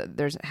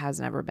 has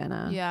never been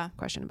a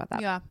question about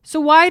that. Yeah. So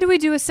why do we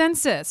do a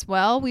census?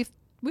 Well, we've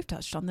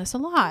touched on this a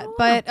lot,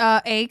 but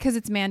because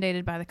it's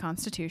mandated by the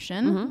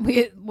Constitution,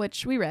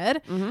 which we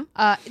read.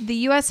 The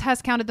U.S.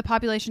 has counted the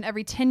population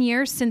every 10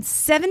 years since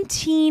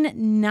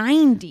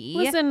 1790.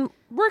 Listen,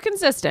 we're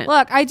consistent.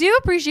 Look, I do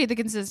appreciate the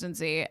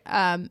consistency,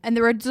 and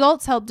the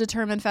results help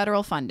determine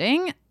federal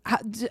funding.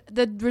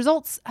 The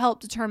results help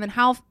determine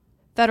how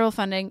federal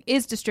funding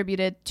is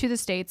distributed to the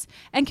states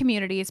and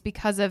communities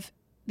because of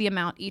the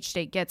amount each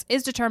state gets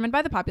is determined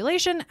by the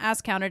population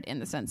as counted in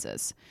the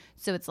census.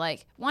 So it's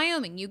like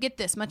Wyoming, you get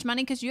this much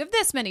money because you have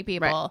this many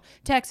people. Right.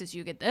 Texas,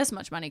 you get this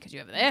much money because you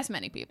have this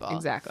many people.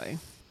 Exactly.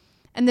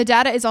 And the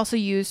data is also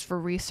used for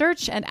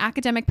research and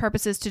academic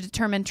purposes to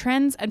determine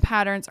trends and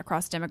patterns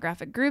across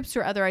demographic groups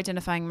or other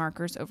identifying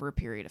markers over a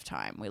period of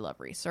time. We love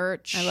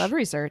research. I love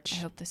research. I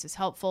hope this is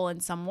helpful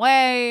in some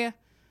way.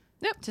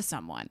 Yep. To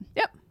someone.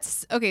 Yep.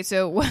 Okay,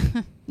 so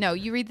no,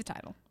 you read the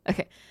title.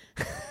 Okay.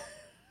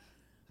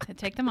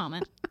 Take the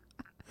moment.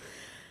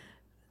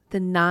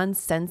 The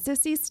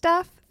non-census-y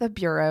stuff the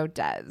Bureau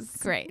does.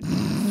 Great.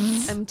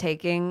 I'm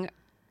taking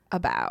a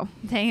bow.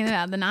 Taking it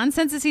out. The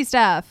non-census-y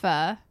stuff.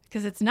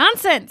 Because it's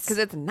nonsense. Because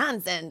it's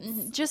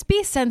nonsense. Just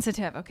be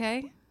sensitive,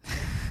 okay?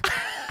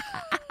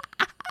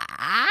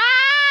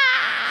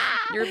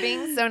 You're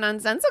being so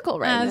nonsensical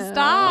right now.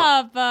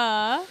 Stop.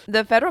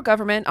 The federal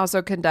government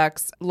also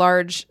conducts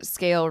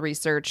large-scale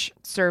research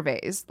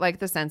surveys, like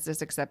the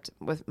census, except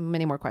with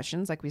many more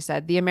questions, like we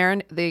said.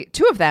 The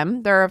 2 of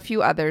them, there are a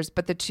few others,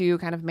 but the 2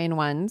 kind of main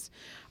ones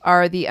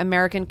are the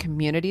American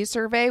Community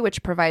Survey,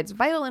 which provides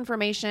vital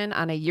information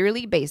on a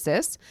yearly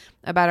basis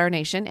about our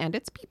nation and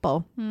its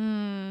people.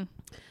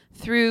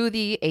 Through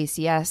the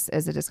ACS,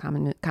 as it is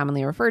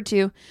commonly referred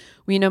to,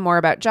 we know more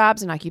about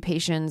jobs and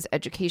occupations,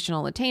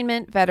 educational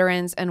attainment,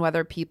 veterans, and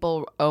whether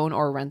people own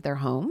or rent their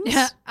homes.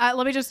 Yeah,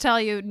 let me just tell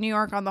you, New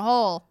York on the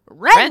whole,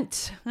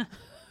 rent.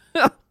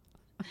 The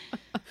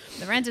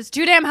rent is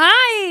too damn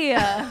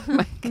high. Oh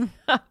my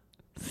God.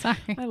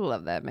 Sorry. I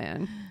love that,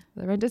 man.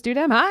 The rent is too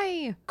damn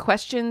high.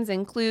 Questions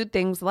include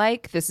things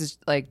like, this is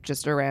like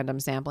just a random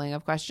sampling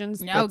of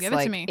questions. No, give it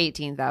like to me.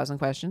 18,000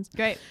 questions.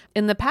 Great.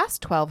 In the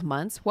past 12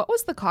 months, what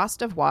was the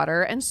cost of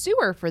water and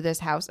sewer for this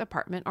house,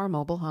 apartment, or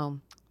mobile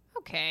home?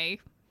 Okay.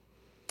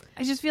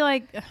 I just feel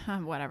like,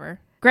 whatever.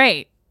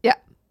 Great. Yeah.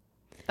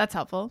 That's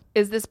helpful.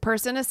 Is this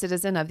person a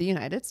citizen of the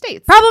United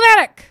States?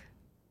 Problematic.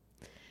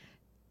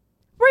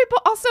 Right,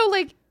 but also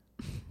like,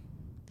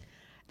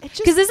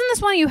 because isn't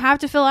this one you have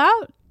to fill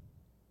out?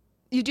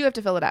 You do have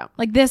to fill it out.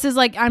 Like, this is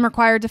like, I'm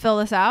required to fill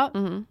this out.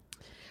 Mm-hmm.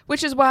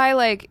 Which is why,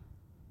 like,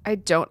 I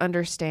don't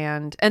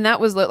understand. And that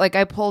was like,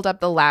 I pulled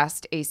up the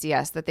last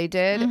ACS that they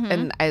did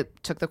and I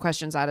took the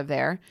questions out of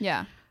there.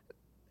 Yeah.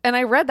 And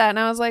I read that and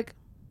I was like,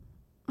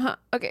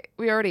 okay,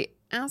 we already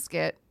asked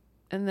it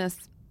in this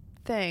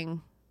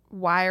thing.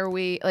 Why are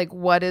we, like,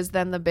 what is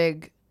then the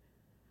big,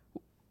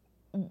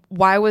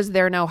 why was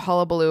there no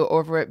hullabaloo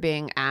over it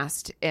being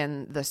asked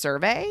in the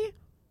survey?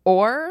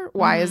 Or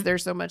why is there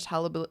so much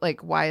hullabaloo?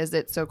 Like, why is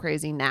it so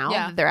crazy now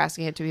Yeah. that they're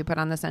asking it to be put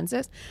on the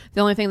census?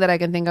 The only thing that I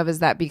can think of is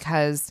that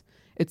because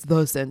it's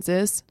the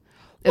census,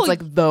 it's Well,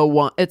 like the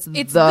one, it's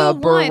It's the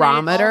one, and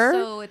barometer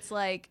Also, it's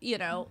like, you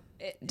know,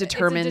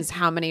 determines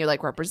how many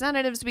like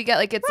representatives we get.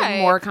 Like, it's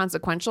Right. more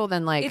consequential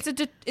than like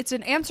it's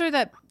an answer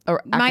that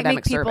or might make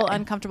academic people survey.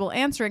 uncomfortable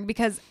answering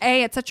because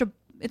it's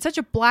such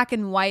a black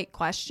and white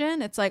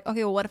question. It's like,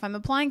 okay, well, what if I'm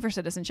applying for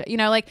citizenship? You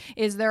know, like,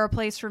 is there a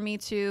place for me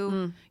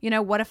to, you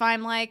know, what if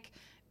I'm like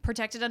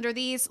protected under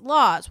these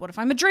laws? What if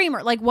I'm a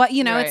dreamer? Like, what,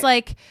 you know, Right. it's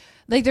like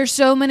there's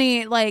so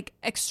many like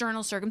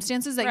external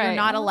circumstances that Right. you're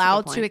not Well, that's a good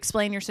allowed to point.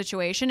 explain your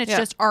situation. It's Yeah.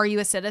 just, are you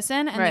a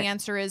citizen? And Right. the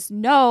answer is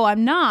no,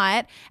 I'm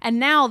not. And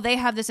now they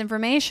have this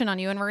information on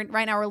you. And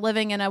right now we're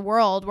living in a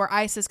world where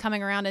ICE is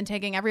coming around and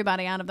taking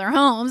everybody out of their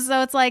homes.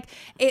 So it's like,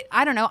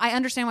 I don't know. I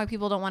understand why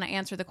people don't want to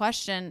answer the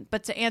question,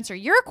 but to answer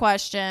your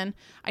question,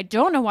 I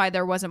don't know why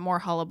there wasn't more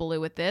hullabaloo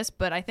with this,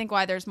 but I think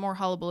why there's more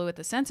hullabaloo with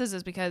the census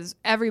is because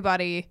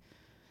everybody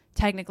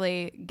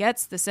technically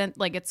gets the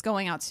like it's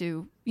going out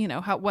to, you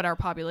know, what our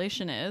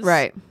population is.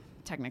 Right.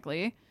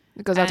 Technically.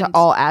 It goes out to And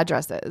all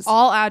addresses.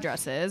 all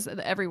addresses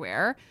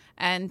everywhere.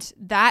 And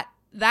that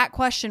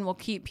question will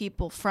keep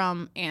people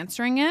from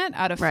answering it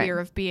out of Right. fear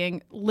of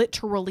being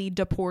literally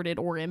deported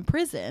or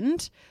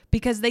imprisoned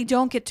because they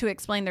don't get to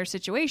explain their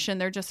situation.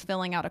 They're just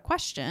filling out a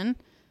question.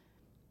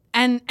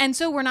 And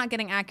so we're not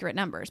getting accurate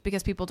numbers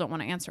because people don't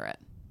want to answer it,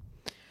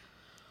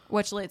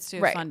 which leads to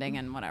Right. funding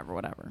and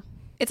whatever.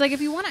 It's like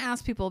if you want to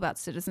ask people about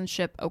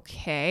citizenship,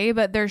 okay,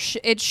 but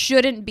it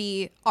shouldn't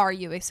be, are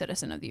you a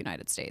citizen of the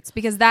United States?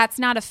 Because that's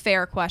not a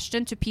fair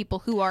question to people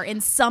who are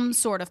in some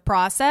sort of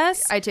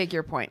process. I take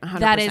your point 100%.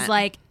 That is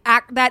like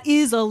that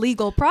is a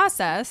legal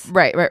process.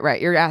 Right.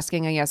 You're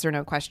asking a yes or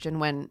no question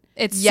when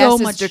It's yes so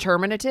is much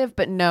determinative,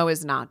 but no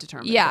is not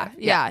determinative.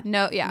 Yeah.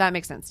 That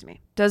makes sense to me.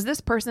 Does this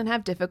person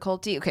have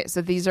difficulty? Okay,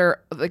 so these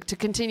are like to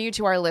continue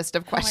to our list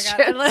of questions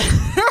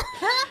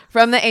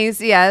from the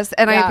ACS,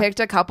 and Yeah. I picked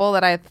a couple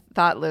that I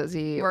thought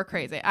Lizzie We're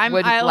crazy.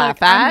 would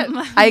laugh at.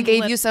 I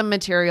gave you some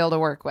material to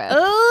work with.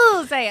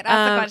 Oh, say it.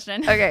 Ask the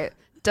question. Okay.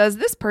 Does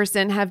this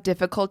person have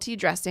difficulty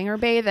dressing or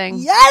bathing?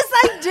 Yes,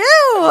 I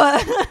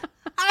do.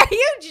 Are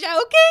you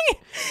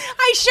joking?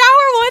 I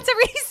shower once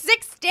every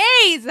 6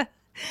 days.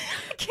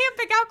 I can't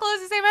pick out clothes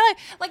to save my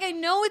life. Like, I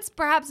know it's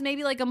perhaps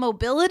maybe like a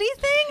mobility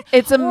thing.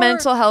 It's a or-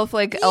 mental health,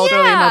 like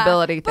elderly Yeah,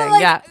 mobility but thing.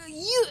 like, Yeah.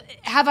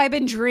 Have I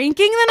been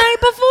drinking the night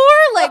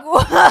before? Like,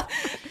 what?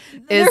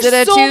 Is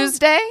it a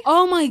Tuesday?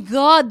 Oh my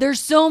God. There's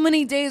so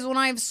many days when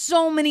I have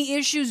so many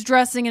issues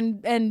dressing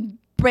and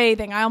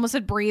bathing. I almost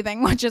said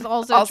breathing, which is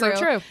also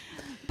true.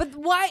 But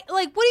why?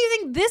 Like, what do you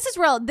think? This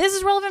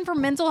is relevant for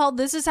mental health.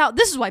 This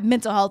is why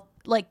mental health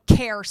like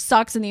care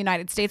sucks in the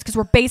United States because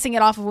we're basing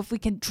it off of if we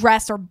can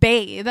dress or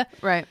bathe.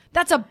 Right.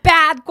 That's a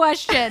bad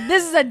question.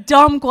 This is a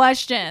dumb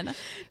question.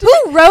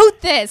 Who wrote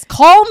this?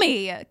 Call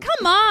me.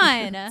 Come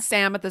on.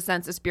 Sam at the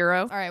Census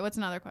Bureau. All right. What's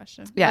another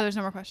question? Yeah. Oh, there's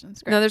no more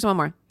questions. Great. No, there's one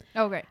more.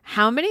 Oh, great.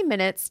 How many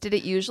minutes did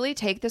it usually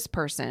take this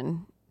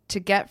person to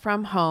get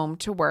from home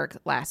to work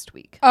last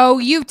week? Oh,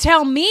 you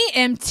tell me,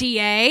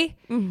 MTA.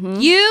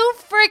 You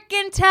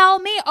freaking tell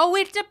me. Oh,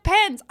 it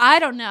depends. I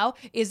don't know.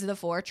 Is the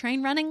 4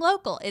 train running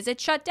local? Is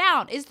it shut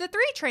down? Is the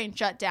 3 train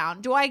shut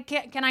down?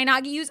 Can I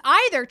not use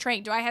either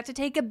train? Do I have to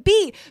take a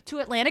B to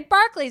Atlantic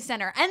Barclays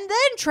Center and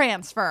then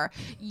transfer?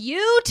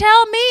 You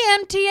tell me,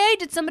 MTA.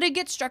 Did somebody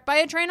get struck by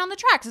a train on the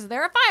tracks? Is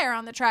there a fire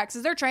on the tracks?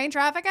 Is there train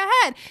traffic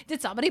ahead?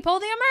 Did somebody pull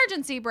the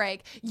emergency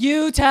brake?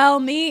 You tell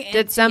me, MTA.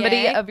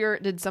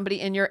 Did somebody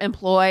in your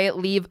employ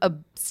leave a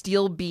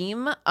steel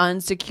beam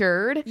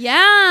unsecured?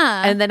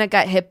 Yeah. And then it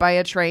got hit by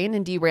a train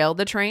and derailed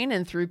the train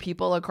and threw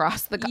people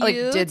across the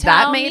You did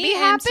tell that maybe me,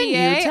 happen?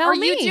 MTA. You tell Are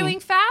me. you doing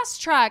fast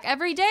track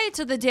every day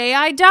to the day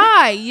I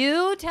die?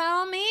 You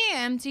tell me,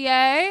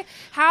 MTA.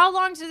 How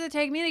long does it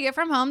take me to get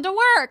from home to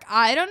work?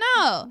 I don't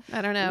know.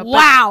 I don't know.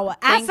 Wow.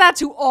 Ask that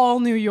to all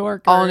New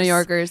Yorkers. All New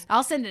Yorkers.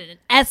 I'll send it an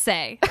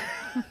essay.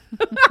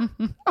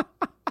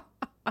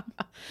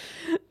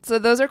 So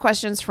those are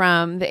questions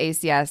from the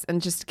ACS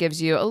and just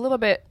gives you a little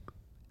bit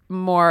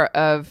more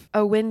of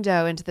a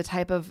window into the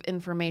type of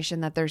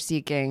information that they're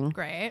seeking.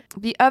 Great.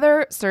 The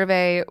other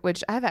survey,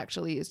 which I've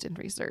actually used in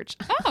research,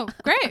 Oh,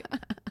 great.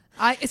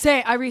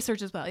 I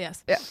research as well.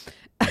 Yes.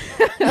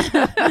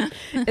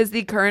 is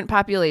the Current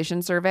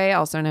Population Survey,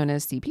 also known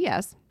as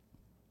CPS.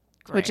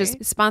 Which is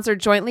Great. sponsored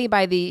jointly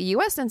by the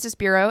U.S. Census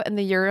Bureau and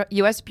the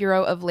U.S.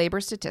 Bureau of Labor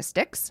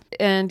Statistics.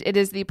 And it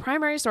is the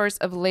primary source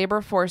of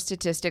labor force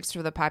statistics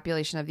for the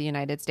population of the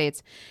United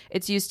States.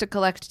 It's used to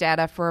collect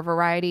data for a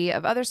variety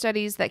of other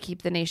studies that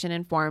keep the nation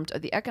informed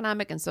of the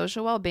economic and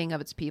social well-being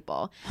of its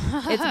people.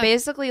 It's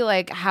basically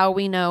like how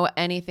we know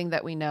anything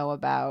that we know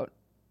about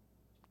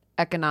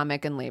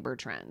economic and labor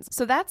trends.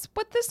 So that's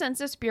what the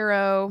Census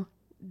Bureau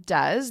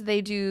does.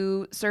 They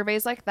do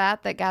surveys like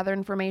that gather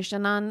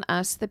information on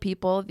us, the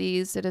people,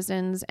 the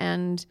citizens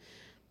and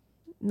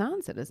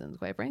non-citizens,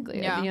 quite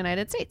frankly, of the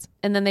United States.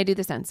 And then they do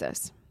the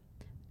census.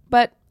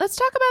 But let's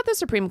talk about the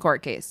Supreme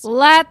Court case.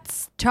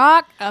 Let's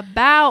talk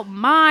about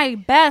my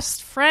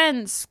best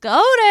friend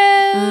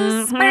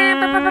SCOTUS.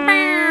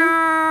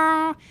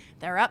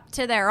 They're up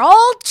to their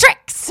old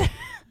tricks.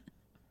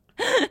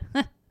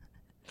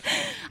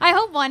 I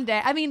hope one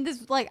day, I mean,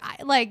 this,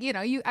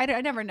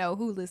 I never know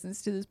who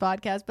listens to this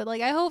podcast, but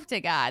like, I hope to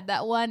God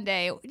that one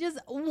day just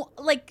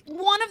like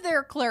one of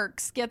their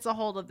clerks gets a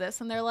hold of this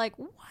and they're like,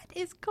 what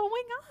is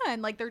going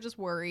on? Like, they're just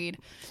worried.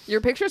 Your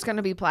picture's going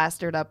to be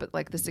plastered up at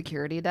like the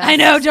security desk. I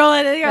know,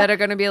 Joel. Yeah. That are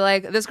going to be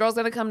like, this girl's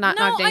going to come knock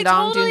ding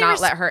dong. Do not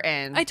let her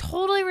in. I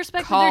totally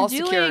respect Call what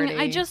they're security. doing.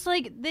 I just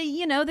like,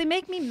 they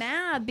make me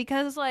mad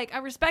because like, I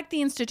respect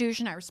the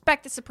institution. I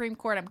respect the Supreme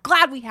Court. I'm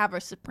glad we have a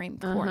Supreme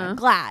Court. I'm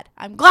glad.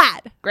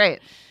 Great.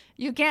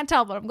 You can't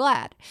tell, but I'm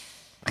glad.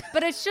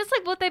 But it's just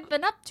like what they've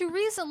been up to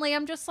recently.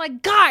 I'm just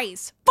like,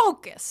 guys,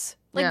 focus.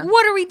 Like, Yeah.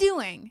 what are we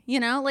doing? You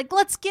know, like,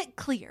 let's get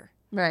clear.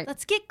 Right.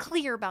 Let's get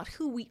clear about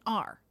who we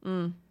are.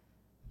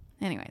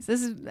 Anyways,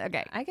 this is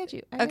okay. I get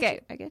you.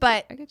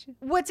 But I get you.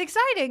 what's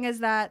exciting is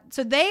that,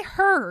 so they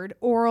heard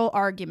oral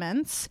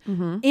arguments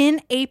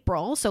in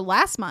April, so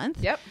last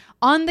month, Yep.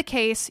 on the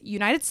case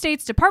United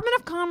States Department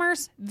of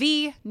Commerce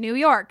v. New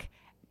York.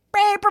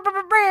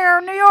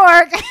 New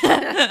York.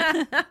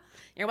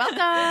 You're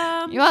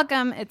welcome. You're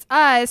welcome. It's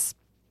us.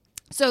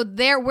 So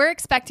we're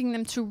expecting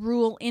them to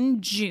rule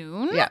in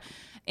June. Yeah.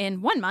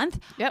 In 1 month,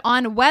 Yep.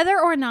 on whether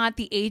or not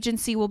the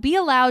agency will be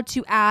allowed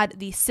to add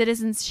the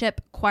citizenship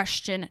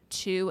question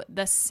to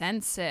the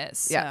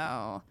census. Yeah.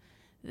 So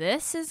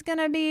this is going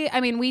to be,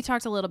 I mean, we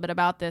talked a little bit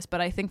about this,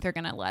 but I think they're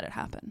going to let it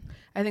happen.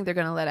 I think they're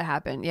going to let it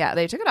happen. Yeah,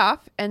 they took it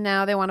off, and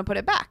now they want to put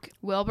it back.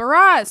 Wilbur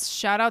Ross.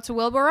 Shout out to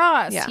Wilbur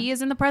Ross. Yeah. He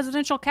is in the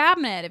presidential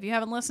cabinet. If you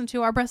haven't listened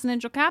to our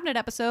presidential cabinet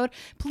episode,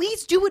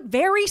 please do it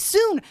very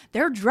soon.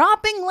 They're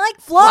dropping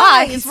like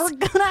flies. We're going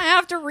to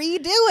have to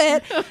redo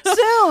it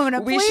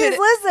soon. Please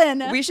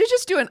listen. We should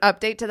just do an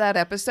update to that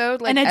episode,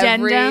 like An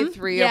addendum. every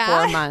 3 or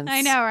 4 months.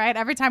 I know, right?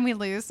 Every time we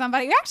lose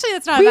somebody. Actually,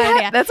 that's not a bad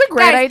idea. That's a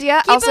great Guys,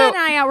 idea. Keep Also, an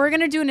eye out. We're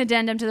going to do an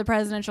addendum to the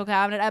presidential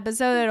cabinet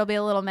episode. It'll be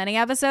a little mini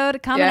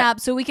episode coming up,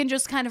 so we can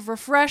just kind of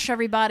refresh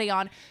everybody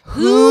on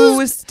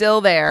who's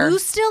still there?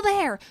 Who's still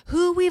there?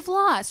 Who we've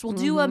lost. We'll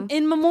do an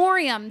in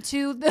memoriam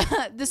to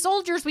the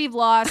soldiers we've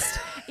lost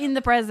in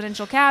the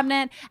presidential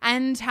cabinet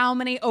and how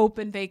many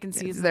open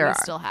vacancies There we are.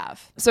 still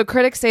have. So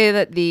critics say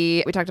that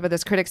we talked about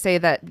this, critics say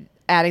that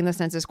adding the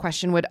census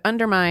question would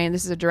undermine,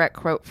 this is a direct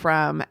quote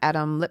from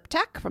Adam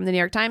Liptak from the New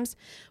York Times,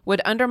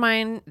 would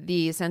undermine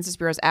the Census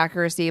Bureau's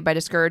accuracy by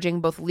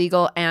discouraging both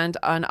legal and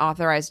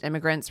unauthorized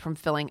immigrants from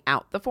filling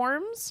out the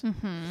forms.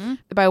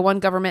 By one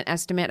government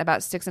estimate, about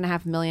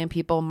 6.5 million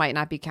people might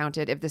not be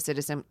counted if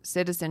the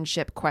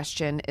citizenship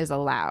question is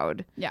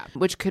allowed. Yeah.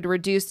 Which could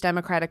reduce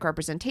Democratic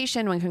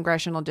representation when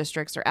congressional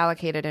districts are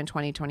allocated in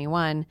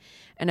 2021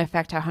 and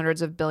affect how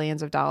hundreds of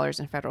billions of dollars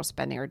in federal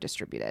spending are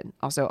distributed.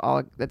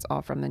 Also, that's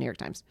all from the New York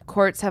Times.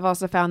 Courts have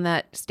also found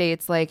that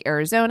states like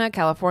Arizona,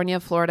 California,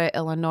 Florida,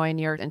 Illinois,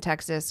 New York, and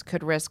Texas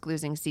could risk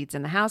losing seats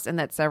in the House, and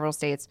that several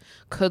states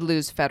could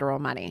lose federal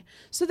money.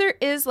 So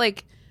there's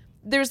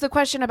the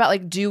question about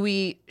like,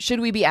 should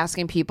we be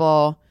asking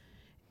people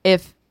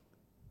if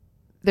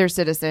they're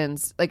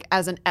citizens, like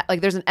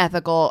there's an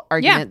ethical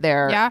argument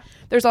there. Yeah.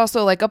 There's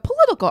also like a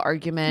political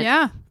argument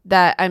Yeah.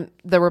 that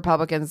the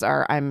Republicans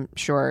are, I'm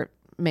sure,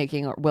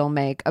 making or will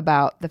make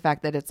about the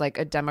fact that it's like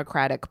a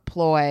Democratic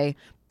ploy,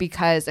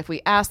 because if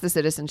we ask the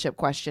citizenship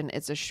question,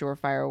 it's a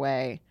surefire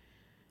way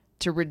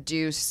to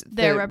reduce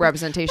the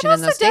representation but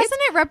in the also, states.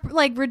 doesn't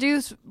it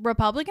reduce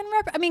Republican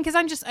I mean, because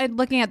I'm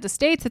looking at the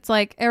states. It's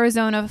like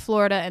Arizona,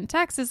 Florida, and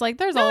Texas. Like,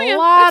 there's a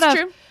lot that's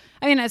of. true.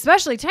 I mean,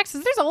 especially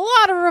Texas. There's a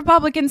lot of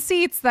Republican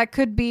seats that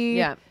could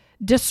be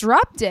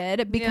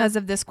disrupted because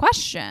of this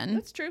question.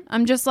 That's true.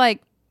 I'm just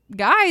like,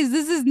 guys,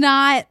 this is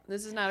not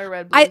a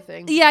red blue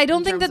thing. Yeah, I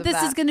don't think in terms that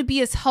of this is going to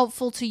be as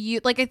helpful to you.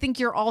 Like, I think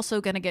you're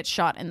also going to get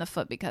shot in the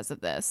foot because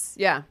of this.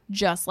 Yeah.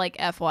 Just like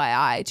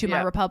FYI to my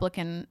Yeah.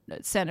 Republican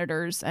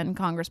senators and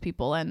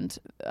congresspeople and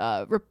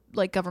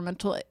like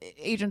governmental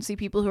agency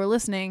people who are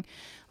listening.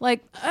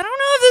 Like, I don't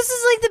know if this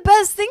is like the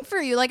best thing for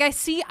you. Like, I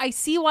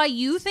see why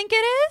you think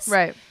it is.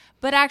 Right.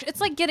 But actually, it's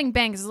like getting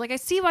bangs. It's like, I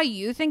see why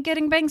you think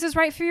getting bangs is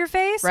right for your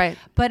face. Right.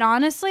 But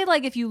honestly,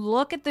 like, if you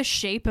look at the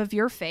shape of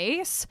your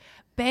face,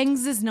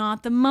 bangs is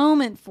not the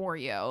moment for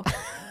you.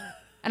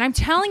 And I'm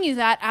telling you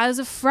that as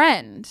a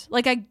friend.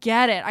 Like, I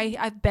get it.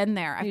 I've been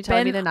there. You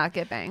telling me to not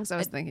get bangs? I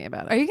was thinking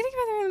about it. Are you going to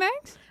get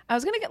bangs? I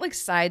was going to get like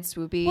side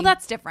swoopy. Well,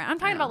 that's different. I'm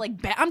talking about like,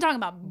 I'm talking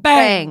about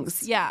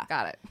bangs. Yeah.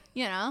 Got it.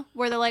 You know,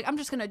 where they're like, I'm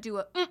just going to do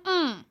a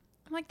I'm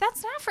like,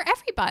 that's not for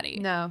everybody.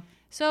 No.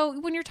 So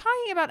when you're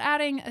talking about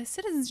adding a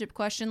citizenship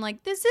question,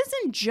 like, this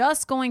isn't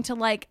just going to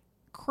like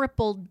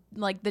cripple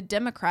like the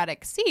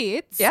Democratic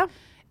seats. Yeah.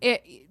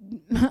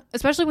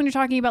 Especially when you're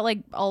talking about like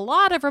a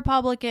lot of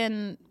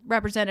Republican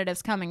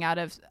representatives coming out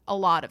of a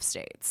lot of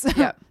states.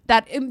 Yeah.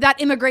 that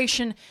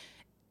immigration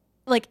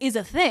like is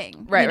a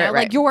thing. Right, you know?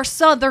 right. Like, your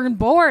southern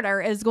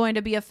border is going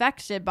to be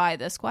affected by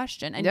this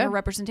question, and Yeah. your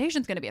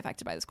representation is going to be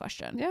affected by this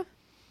question. Yeah.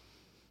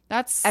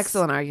 That's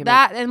excellent argument.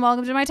 That, and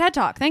welcome to my TED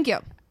Talk. Thank you.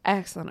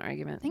 Excellent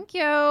argument. Thank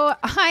you.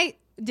 I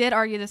did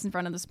argue this in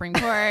front of the Supreme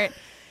Court.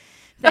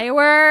 They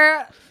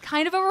were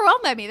kind of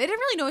overwhelmed by me. They didn't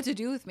really know what to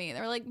do with me.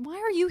 They were like, why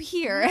are you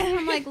here? And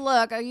I'm like,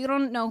 look, you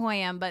don't know who I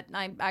am, but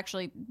I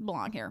actually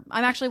belong here.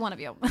 I'm actually one of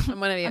you.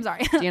 I'm one of you. I'm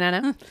sorry. Do you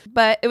not know?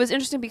 But it was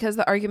interesting because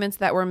the arguments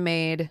that were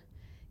made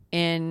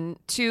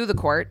to the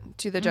court,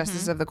 to the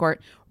justice of the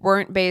court,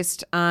 weren't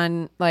based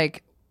on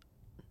like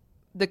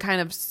the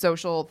kind of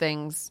social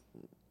things.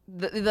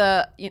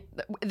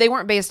 They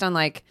weren't based on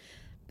like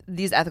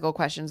these ethical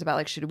questions about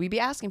like, should we be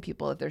asking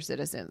people if they're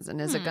citizens, and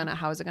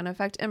how is it gonna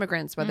affect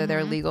immigrants, whether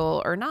they're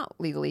legal or not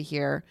legally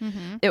here.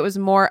 It was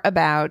more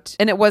about,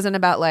 and it wasn't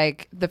about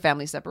like the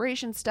family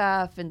separation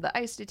stuff and the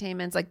ICE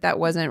detainments. Like that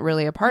wasn't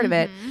really a part of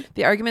it.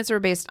 The arguments were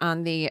based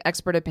on the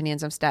expert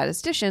opinions of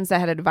statisticians that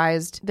had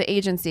advised the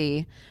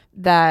agency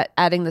that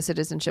adding the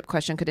citizenship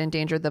question could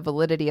endanger the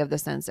validity of the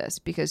census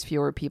because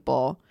fewer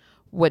people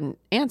wouldn't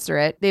answer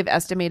it. They've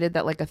estimated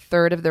that like a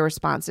third of the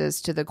responses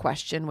to the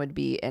question would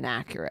be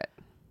inaccurate.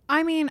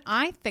 I mean,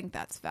 I think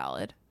that's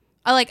valid.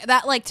 I like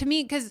that, like to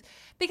me, because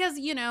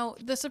you know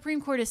the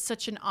Supreme Court is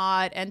such an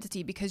odd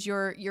entity because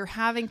you're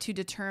having to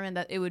determine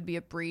that it would be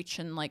a breach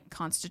in like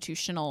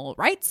constitutional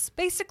rights,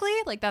 basically.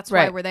 Like that's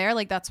why we're there.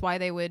 Like that's why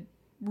they would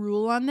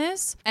rule on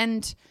this.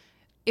 And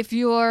if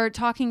you're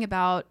talking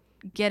about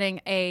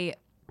getting a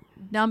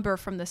number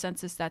from the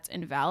census that's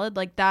invalid,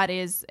 like that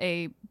is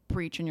a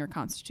breach in your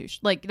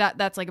constitution. Like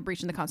that's like a breach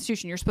in the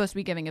Constitution. You're supposed to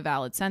be giving a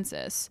valid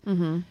census.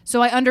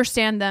 So I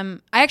understand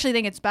them. I actually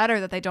think it's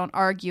better that they don't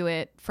argue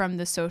it from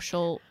the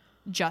social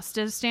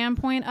justice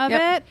standpoint of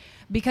it,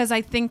 because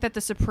I think that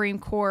the Supreme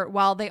Court,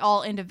 while they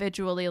all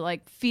individually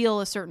like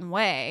feel a certain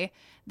way,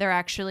 they're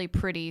actually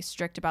pretty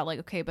strict about like,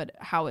 okay, but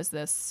how is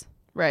this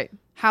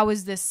how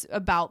is this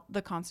about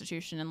the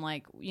Constitution and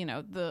like, you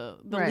know, the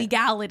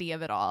legality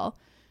of it all.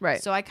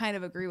 So I kind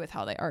of agree with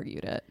how they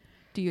argued it.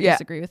 Do you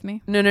disagree with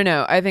me?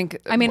 No. I think.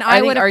 I mean,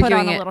 I would have put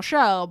on a little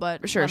show,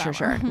 but sure.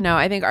 No,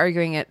 I think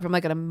arguing it from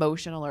like an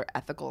emotional or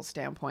ethical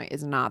standpoint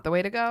is not the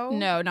way to go.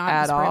 No, not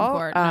at the Supreme all.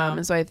 Court. No.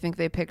 And so I think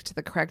they picked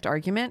the correct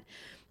argument.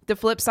 The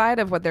flip side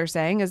of what they're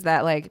saying is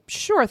that like,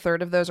 sure, a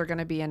third of those are going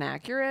to be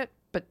inaccurate,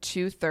 but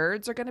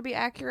 2/3 are going to be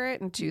accurate,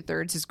 and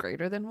 2/3 is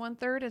greater than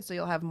 1/3, and so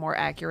you'll have more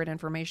accurate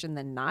information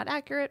than not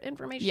accurate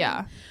information.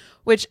 Yeah.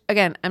 Which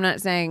again, I'm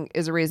not saying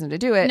is a reason to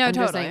do it. No, I'm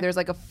totally. just saying there's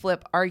like a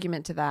flip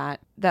argument to that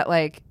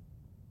like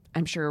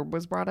I'm sure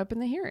was brought up in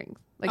the hearings.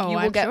 Like you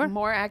will get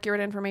more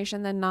accurate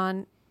information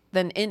than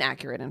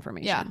inaccurate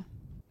information. Yeah.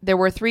 There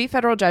were 3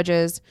 federal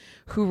judges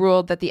who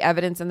ruled that the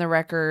evidence in the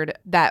record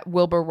that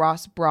Wilbur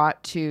Ross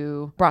brought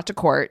to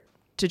court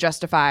to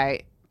justify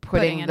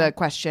putting the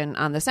question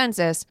on the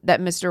census, that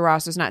Mr.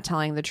 Ross was not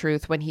telling the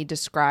truth when he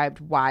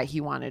described why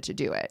he wanted to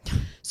do it.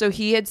 So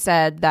he had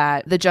said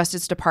that the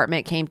Justice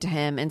Department came to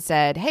him and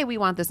said, hey, we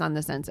want this on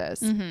the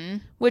census,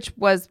 which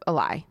was a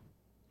lie.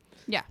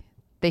 Yeah.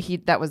 They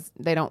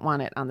don't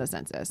want it on the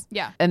census.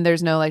 Yeah. And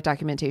there's no like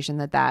documentation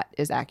that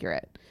is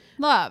accurate.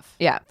 Love.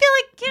 Yeah. I feel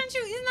like,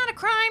 isn't that a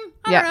crime?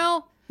 I don't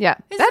know. Yeah.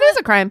 That is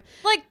a crime.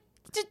 Like,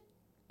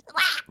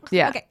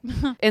 yeah. Okay.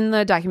 In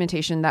the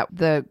documentation that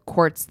the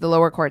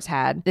lower courts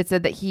had, it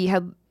said that he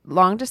had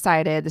long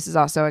decided, this is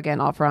also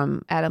again all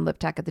from Adam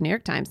Liptak at the New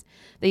York Times,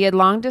 that he had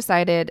long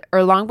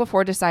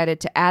before decided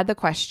to add the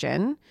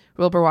question,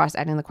 Wilbur Ross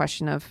adding the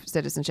question of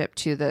citizenship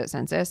to the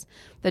census,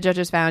 the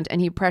judges found,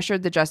 and he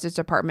pressured the Justice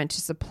Department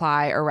to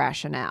supply a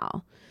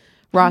rationale.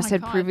 Ross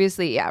had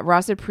previously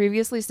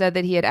said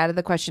that he had added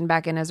the question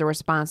back in as a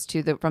response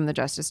from the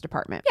Justice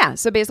Department. Yeah.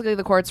 So basically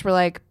the courts were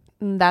like,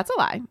 that's a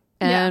lie.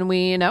 And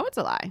we know it's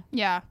a lie.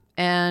 Yeah.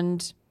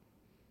 And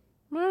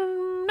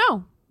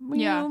no.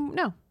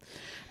 No.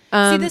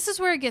 See, this is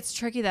where it gets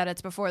tricky that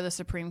it's before the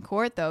Supreme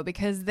Court, though,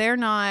 because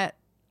I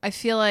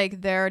feel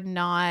like they're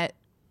not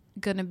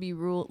going to be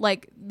ruled.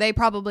 Like, they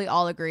probably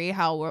all agree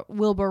how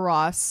Wilbur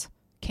Ross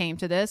came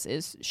to this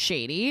is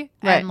shady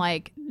and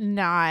like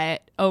not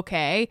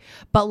okay,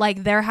 but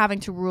like they're having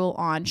to rule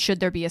on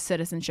should there be a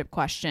citizenship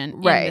question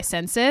in the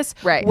census,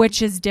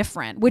 which is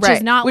different, which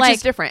is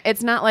different.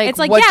 It's not like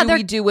what do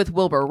we do with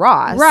Wilbur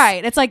Ross,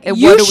 it's like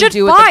you should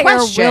fire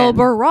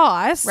Wilbur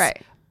Ross,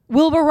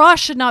 Wilbur Ross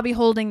should not be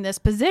holding this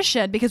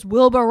position because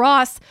Wilbur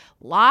Ross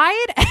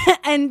lied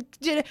and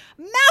did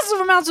massive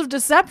amounts of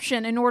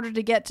deception in order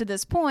to get to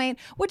this point,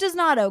 which is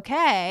not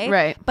okay.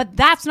 Right. But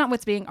that's not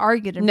what's being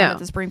argued in front of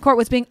the Supreme Court.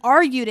 What's being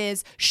argued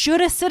is, should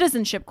a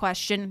citizenship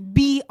question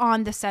be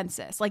on the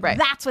census? Like,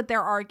 that's what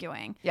they're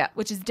arguing. Yeah.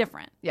 Which is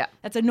different. Yeah.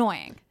 That's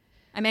annoying.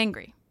 I'm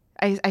angry.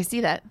 I see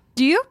that.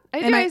 Do you?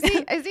 I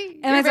see.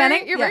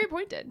 You're very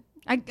pointed.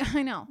 I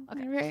know.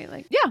 Okay.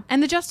 Very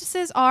And the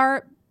justices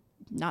are,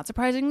 not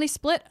surprisingly,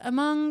 split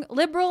among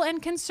liberal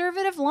and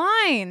conservative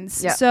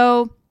lines. Yeah.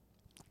 So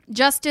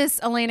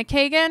Justice Elena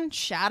Kagan,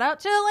 shout out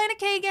to Elena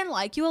Kagan,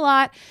 like you a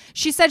lot.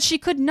 She said she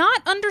could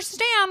not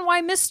understand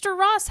why Mr.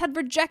 Ross had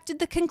rejected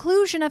the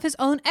conclusion of his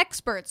own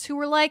experts who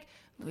were like,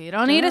 we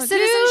don't need a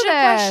citizenship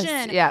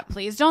question. Yeah.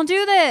 Please don't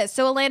do this.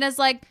 So Elena's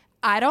like,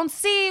 I don't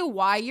see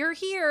why you're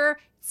here.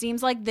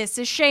 seems like this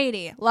is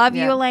shady. Love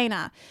you,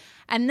 Elena.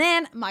 And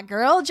then my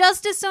girl,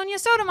 Justice Sonia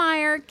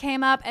Sotomayor,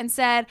 came up and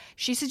said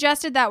she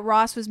suggested that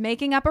Ross was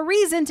making up a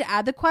reason to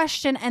add the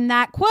question and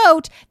that,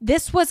 quote,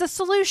 this was a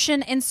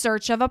solution in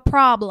search of a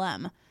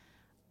problem.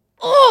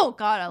 Oh,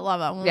 God, I love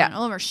that woman. I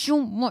love her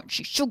so much.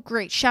 She's so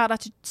great. Shout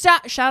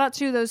out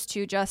to those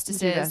two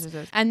justices.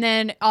 And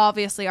then,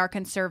 obviously, our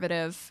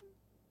conservative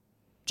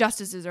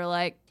justices are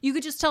like, you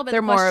could just tell by they're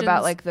the more questions.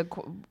 about like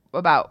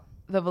about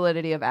the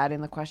validity of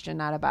adding the question,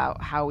 not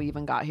about how we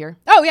even got here.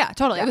 Oh, yeah,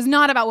 totally. Yeah. It was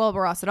not about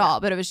Wilbur Ross at all,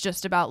 but it was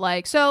just about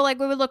like, so like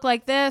we would look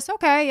like this.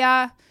 Okay,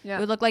 yeah. We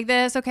would look like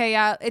this. Okay,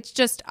 yeah. It's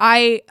just,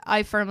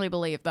 I firmly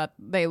believe that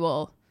they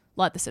will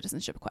let the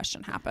citizenship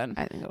question happen.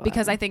 I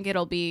think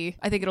it'll be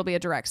a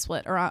direct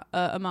split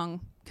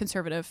among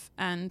conservative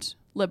and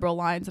liberal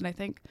lines. And I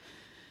think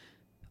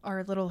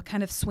our little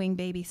kind of swing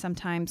baby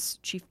sometimes,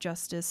 Chief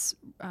Justice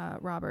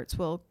Roberts,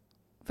 will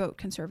vote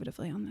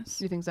conservatively on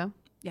this. You think so?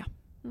 Yeah.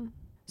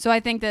 So I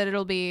think that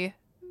it'll be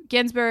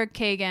Ginsburg,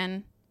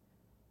 Kagan,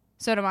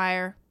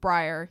 Sotomayor,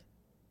 Breyer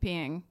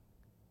being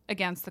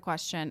against the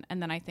question.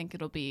 And then I think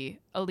it'll be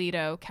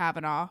Alito,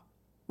 Kavanaugh,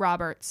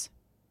 Roberts,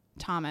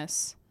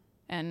 Thomas,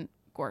 and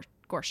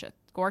Gorsuch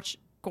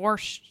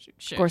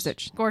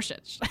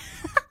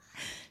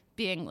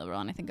being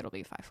liberal. And I think it'll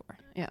be 5-4.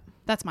 Yeah.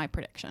 That's my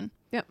prediction.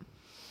 Yep.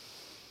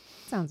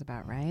 Sounds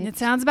about right. It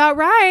sounds about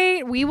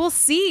right. We will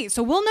see.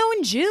 So we'll know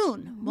in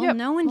June. We'll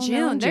know in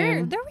June.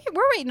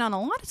 We're waiting on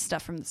a lot of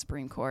stuff from the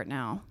Supreme Court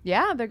now.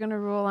 Yeah, they're going to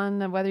rule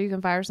on whether you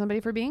can fire somebody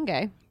for being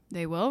gay.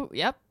 They will.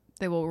 Yep.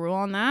 They will rule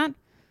on that.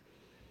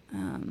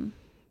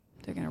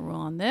 They're going to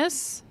rule on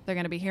this. They're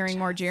going to be hearing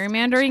more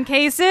gerrymandering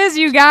cases.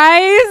 You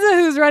guys,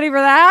 who's ready for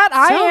that?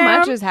 So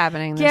much is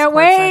happening this Can't court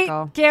wait.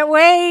 cycle. Can't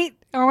wait.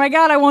 Oh my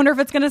God. I wonder if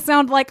it's going to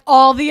sound like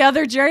all the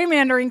other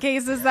gerrymandering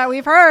cases that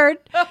we've heard.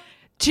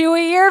 2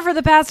 a year for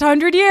the past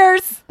 100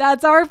 years.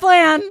 That's our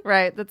plan.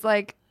 Right. That's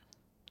like,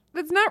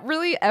 it's not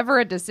really ever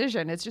a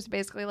decision. It's just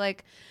basically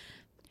like,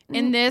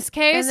 in this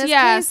case,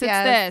 yes, it's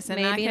this. In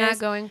maybe that case, not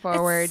going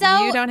forward.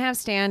 so, you don't have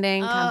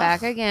standing. Come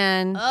back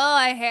again. Oh,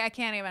 I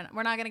can't even.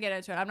 We're not going to get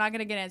into it. I'm not going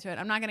to get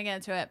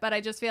into it. But I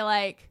just feel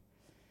like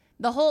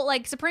the whole,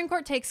 like, Supreme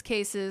Court takes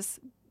cases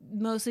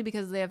mostly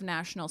because they have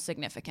national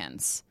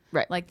significance.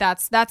 Right. Like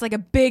that's like a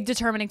big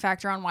determining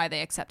factor on why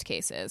they accept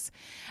cases.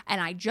 And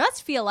I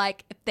just feel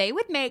like if they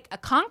would make a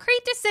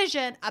concrete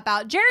decision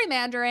about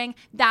gerrymandering,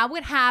 that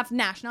would have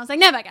national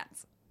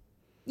significance.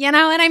 You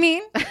know what I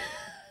mean?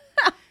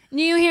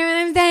 You hear what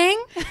I'm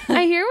saying?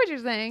 I hear what you're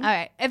saying. All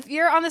right. If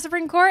you're on the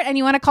Supreme Court and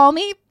you want to call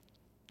me,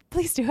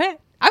 please do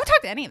it. I would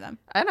talk to any of them.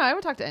 I know. I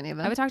would talk to any of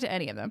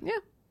them. Yeah.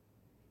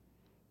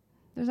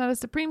 There's not a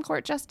Supreme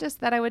Court justice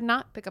that I would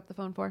not pick up the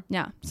phone for.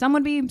 Yeah. Some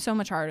would be so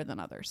much harder than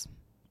others.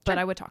 But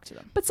I would talk to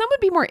them. But some would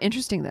be more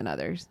interesting than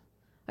others.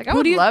 Like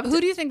who do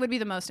you think would be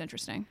the most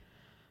interesting?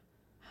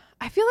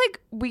 I feel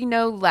like we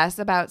know less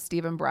about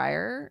Stephen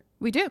Breyer.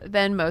 We do.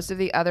 Than most of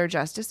the other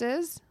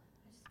justices.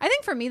 I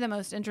think for me, the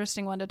most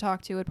interesting one to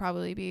talk to would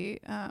probably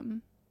be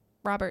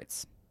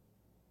Roberts.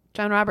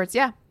 John Roberts,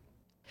 yeah.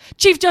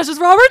 Chief Justice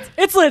Roberts,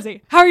 it's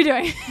Lizzie. How are you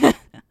doing?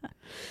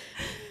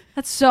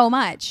 That's so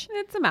much.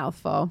 It's a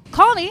mouthful.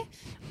 Call me.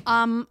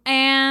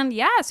 And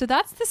yeah, so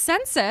that's the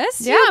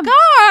census. Yeah. You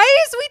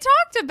guys, we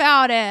talked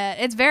about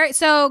it.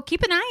 So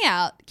keep an eye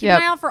out. Keep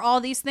an eye out for all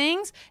these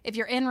things. If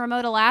you're in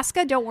remote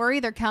Alaska, don't worry,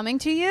 they're coming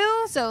to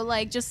you. So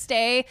like just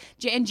stay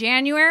in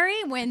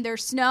January when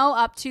there's snow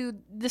up to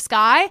the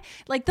sky,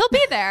 like they'll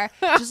be there.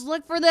 Just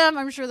look for them.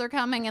 I'm sure they're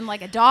coming in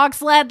like a dog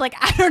sled. Like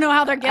I don't know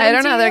how they're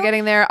getting how they're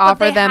getting there.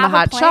 Offer them a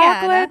hot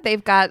chocolate.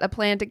 They've got a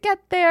plan to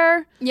get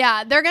there.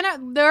 Yeah, they're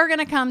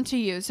gonna come to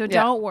you. So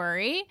don't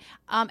worry.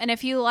 And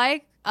if you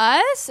like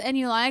us and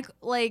you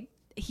like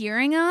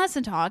hearing us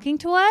and talking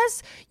to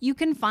us, you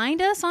can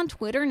find us on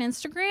Twitter and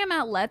Instagram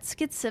at Let's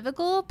Get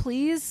Civical.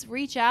 Please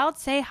reach out,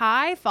 say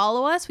hi,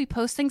 follow us. We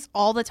post things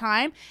all the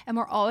time and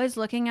we're always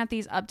looking at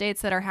these updates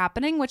that are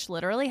happening, which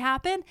literally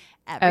happen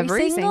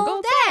every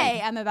single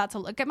day. I'm about to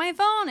look at my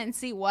phone and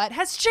see what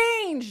has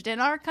changed in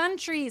our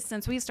country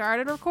since we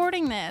started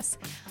recording this.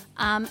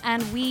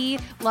 And we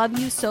love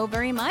you so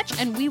very much,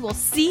 and we will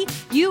see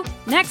you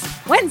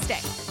next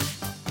Wednesday.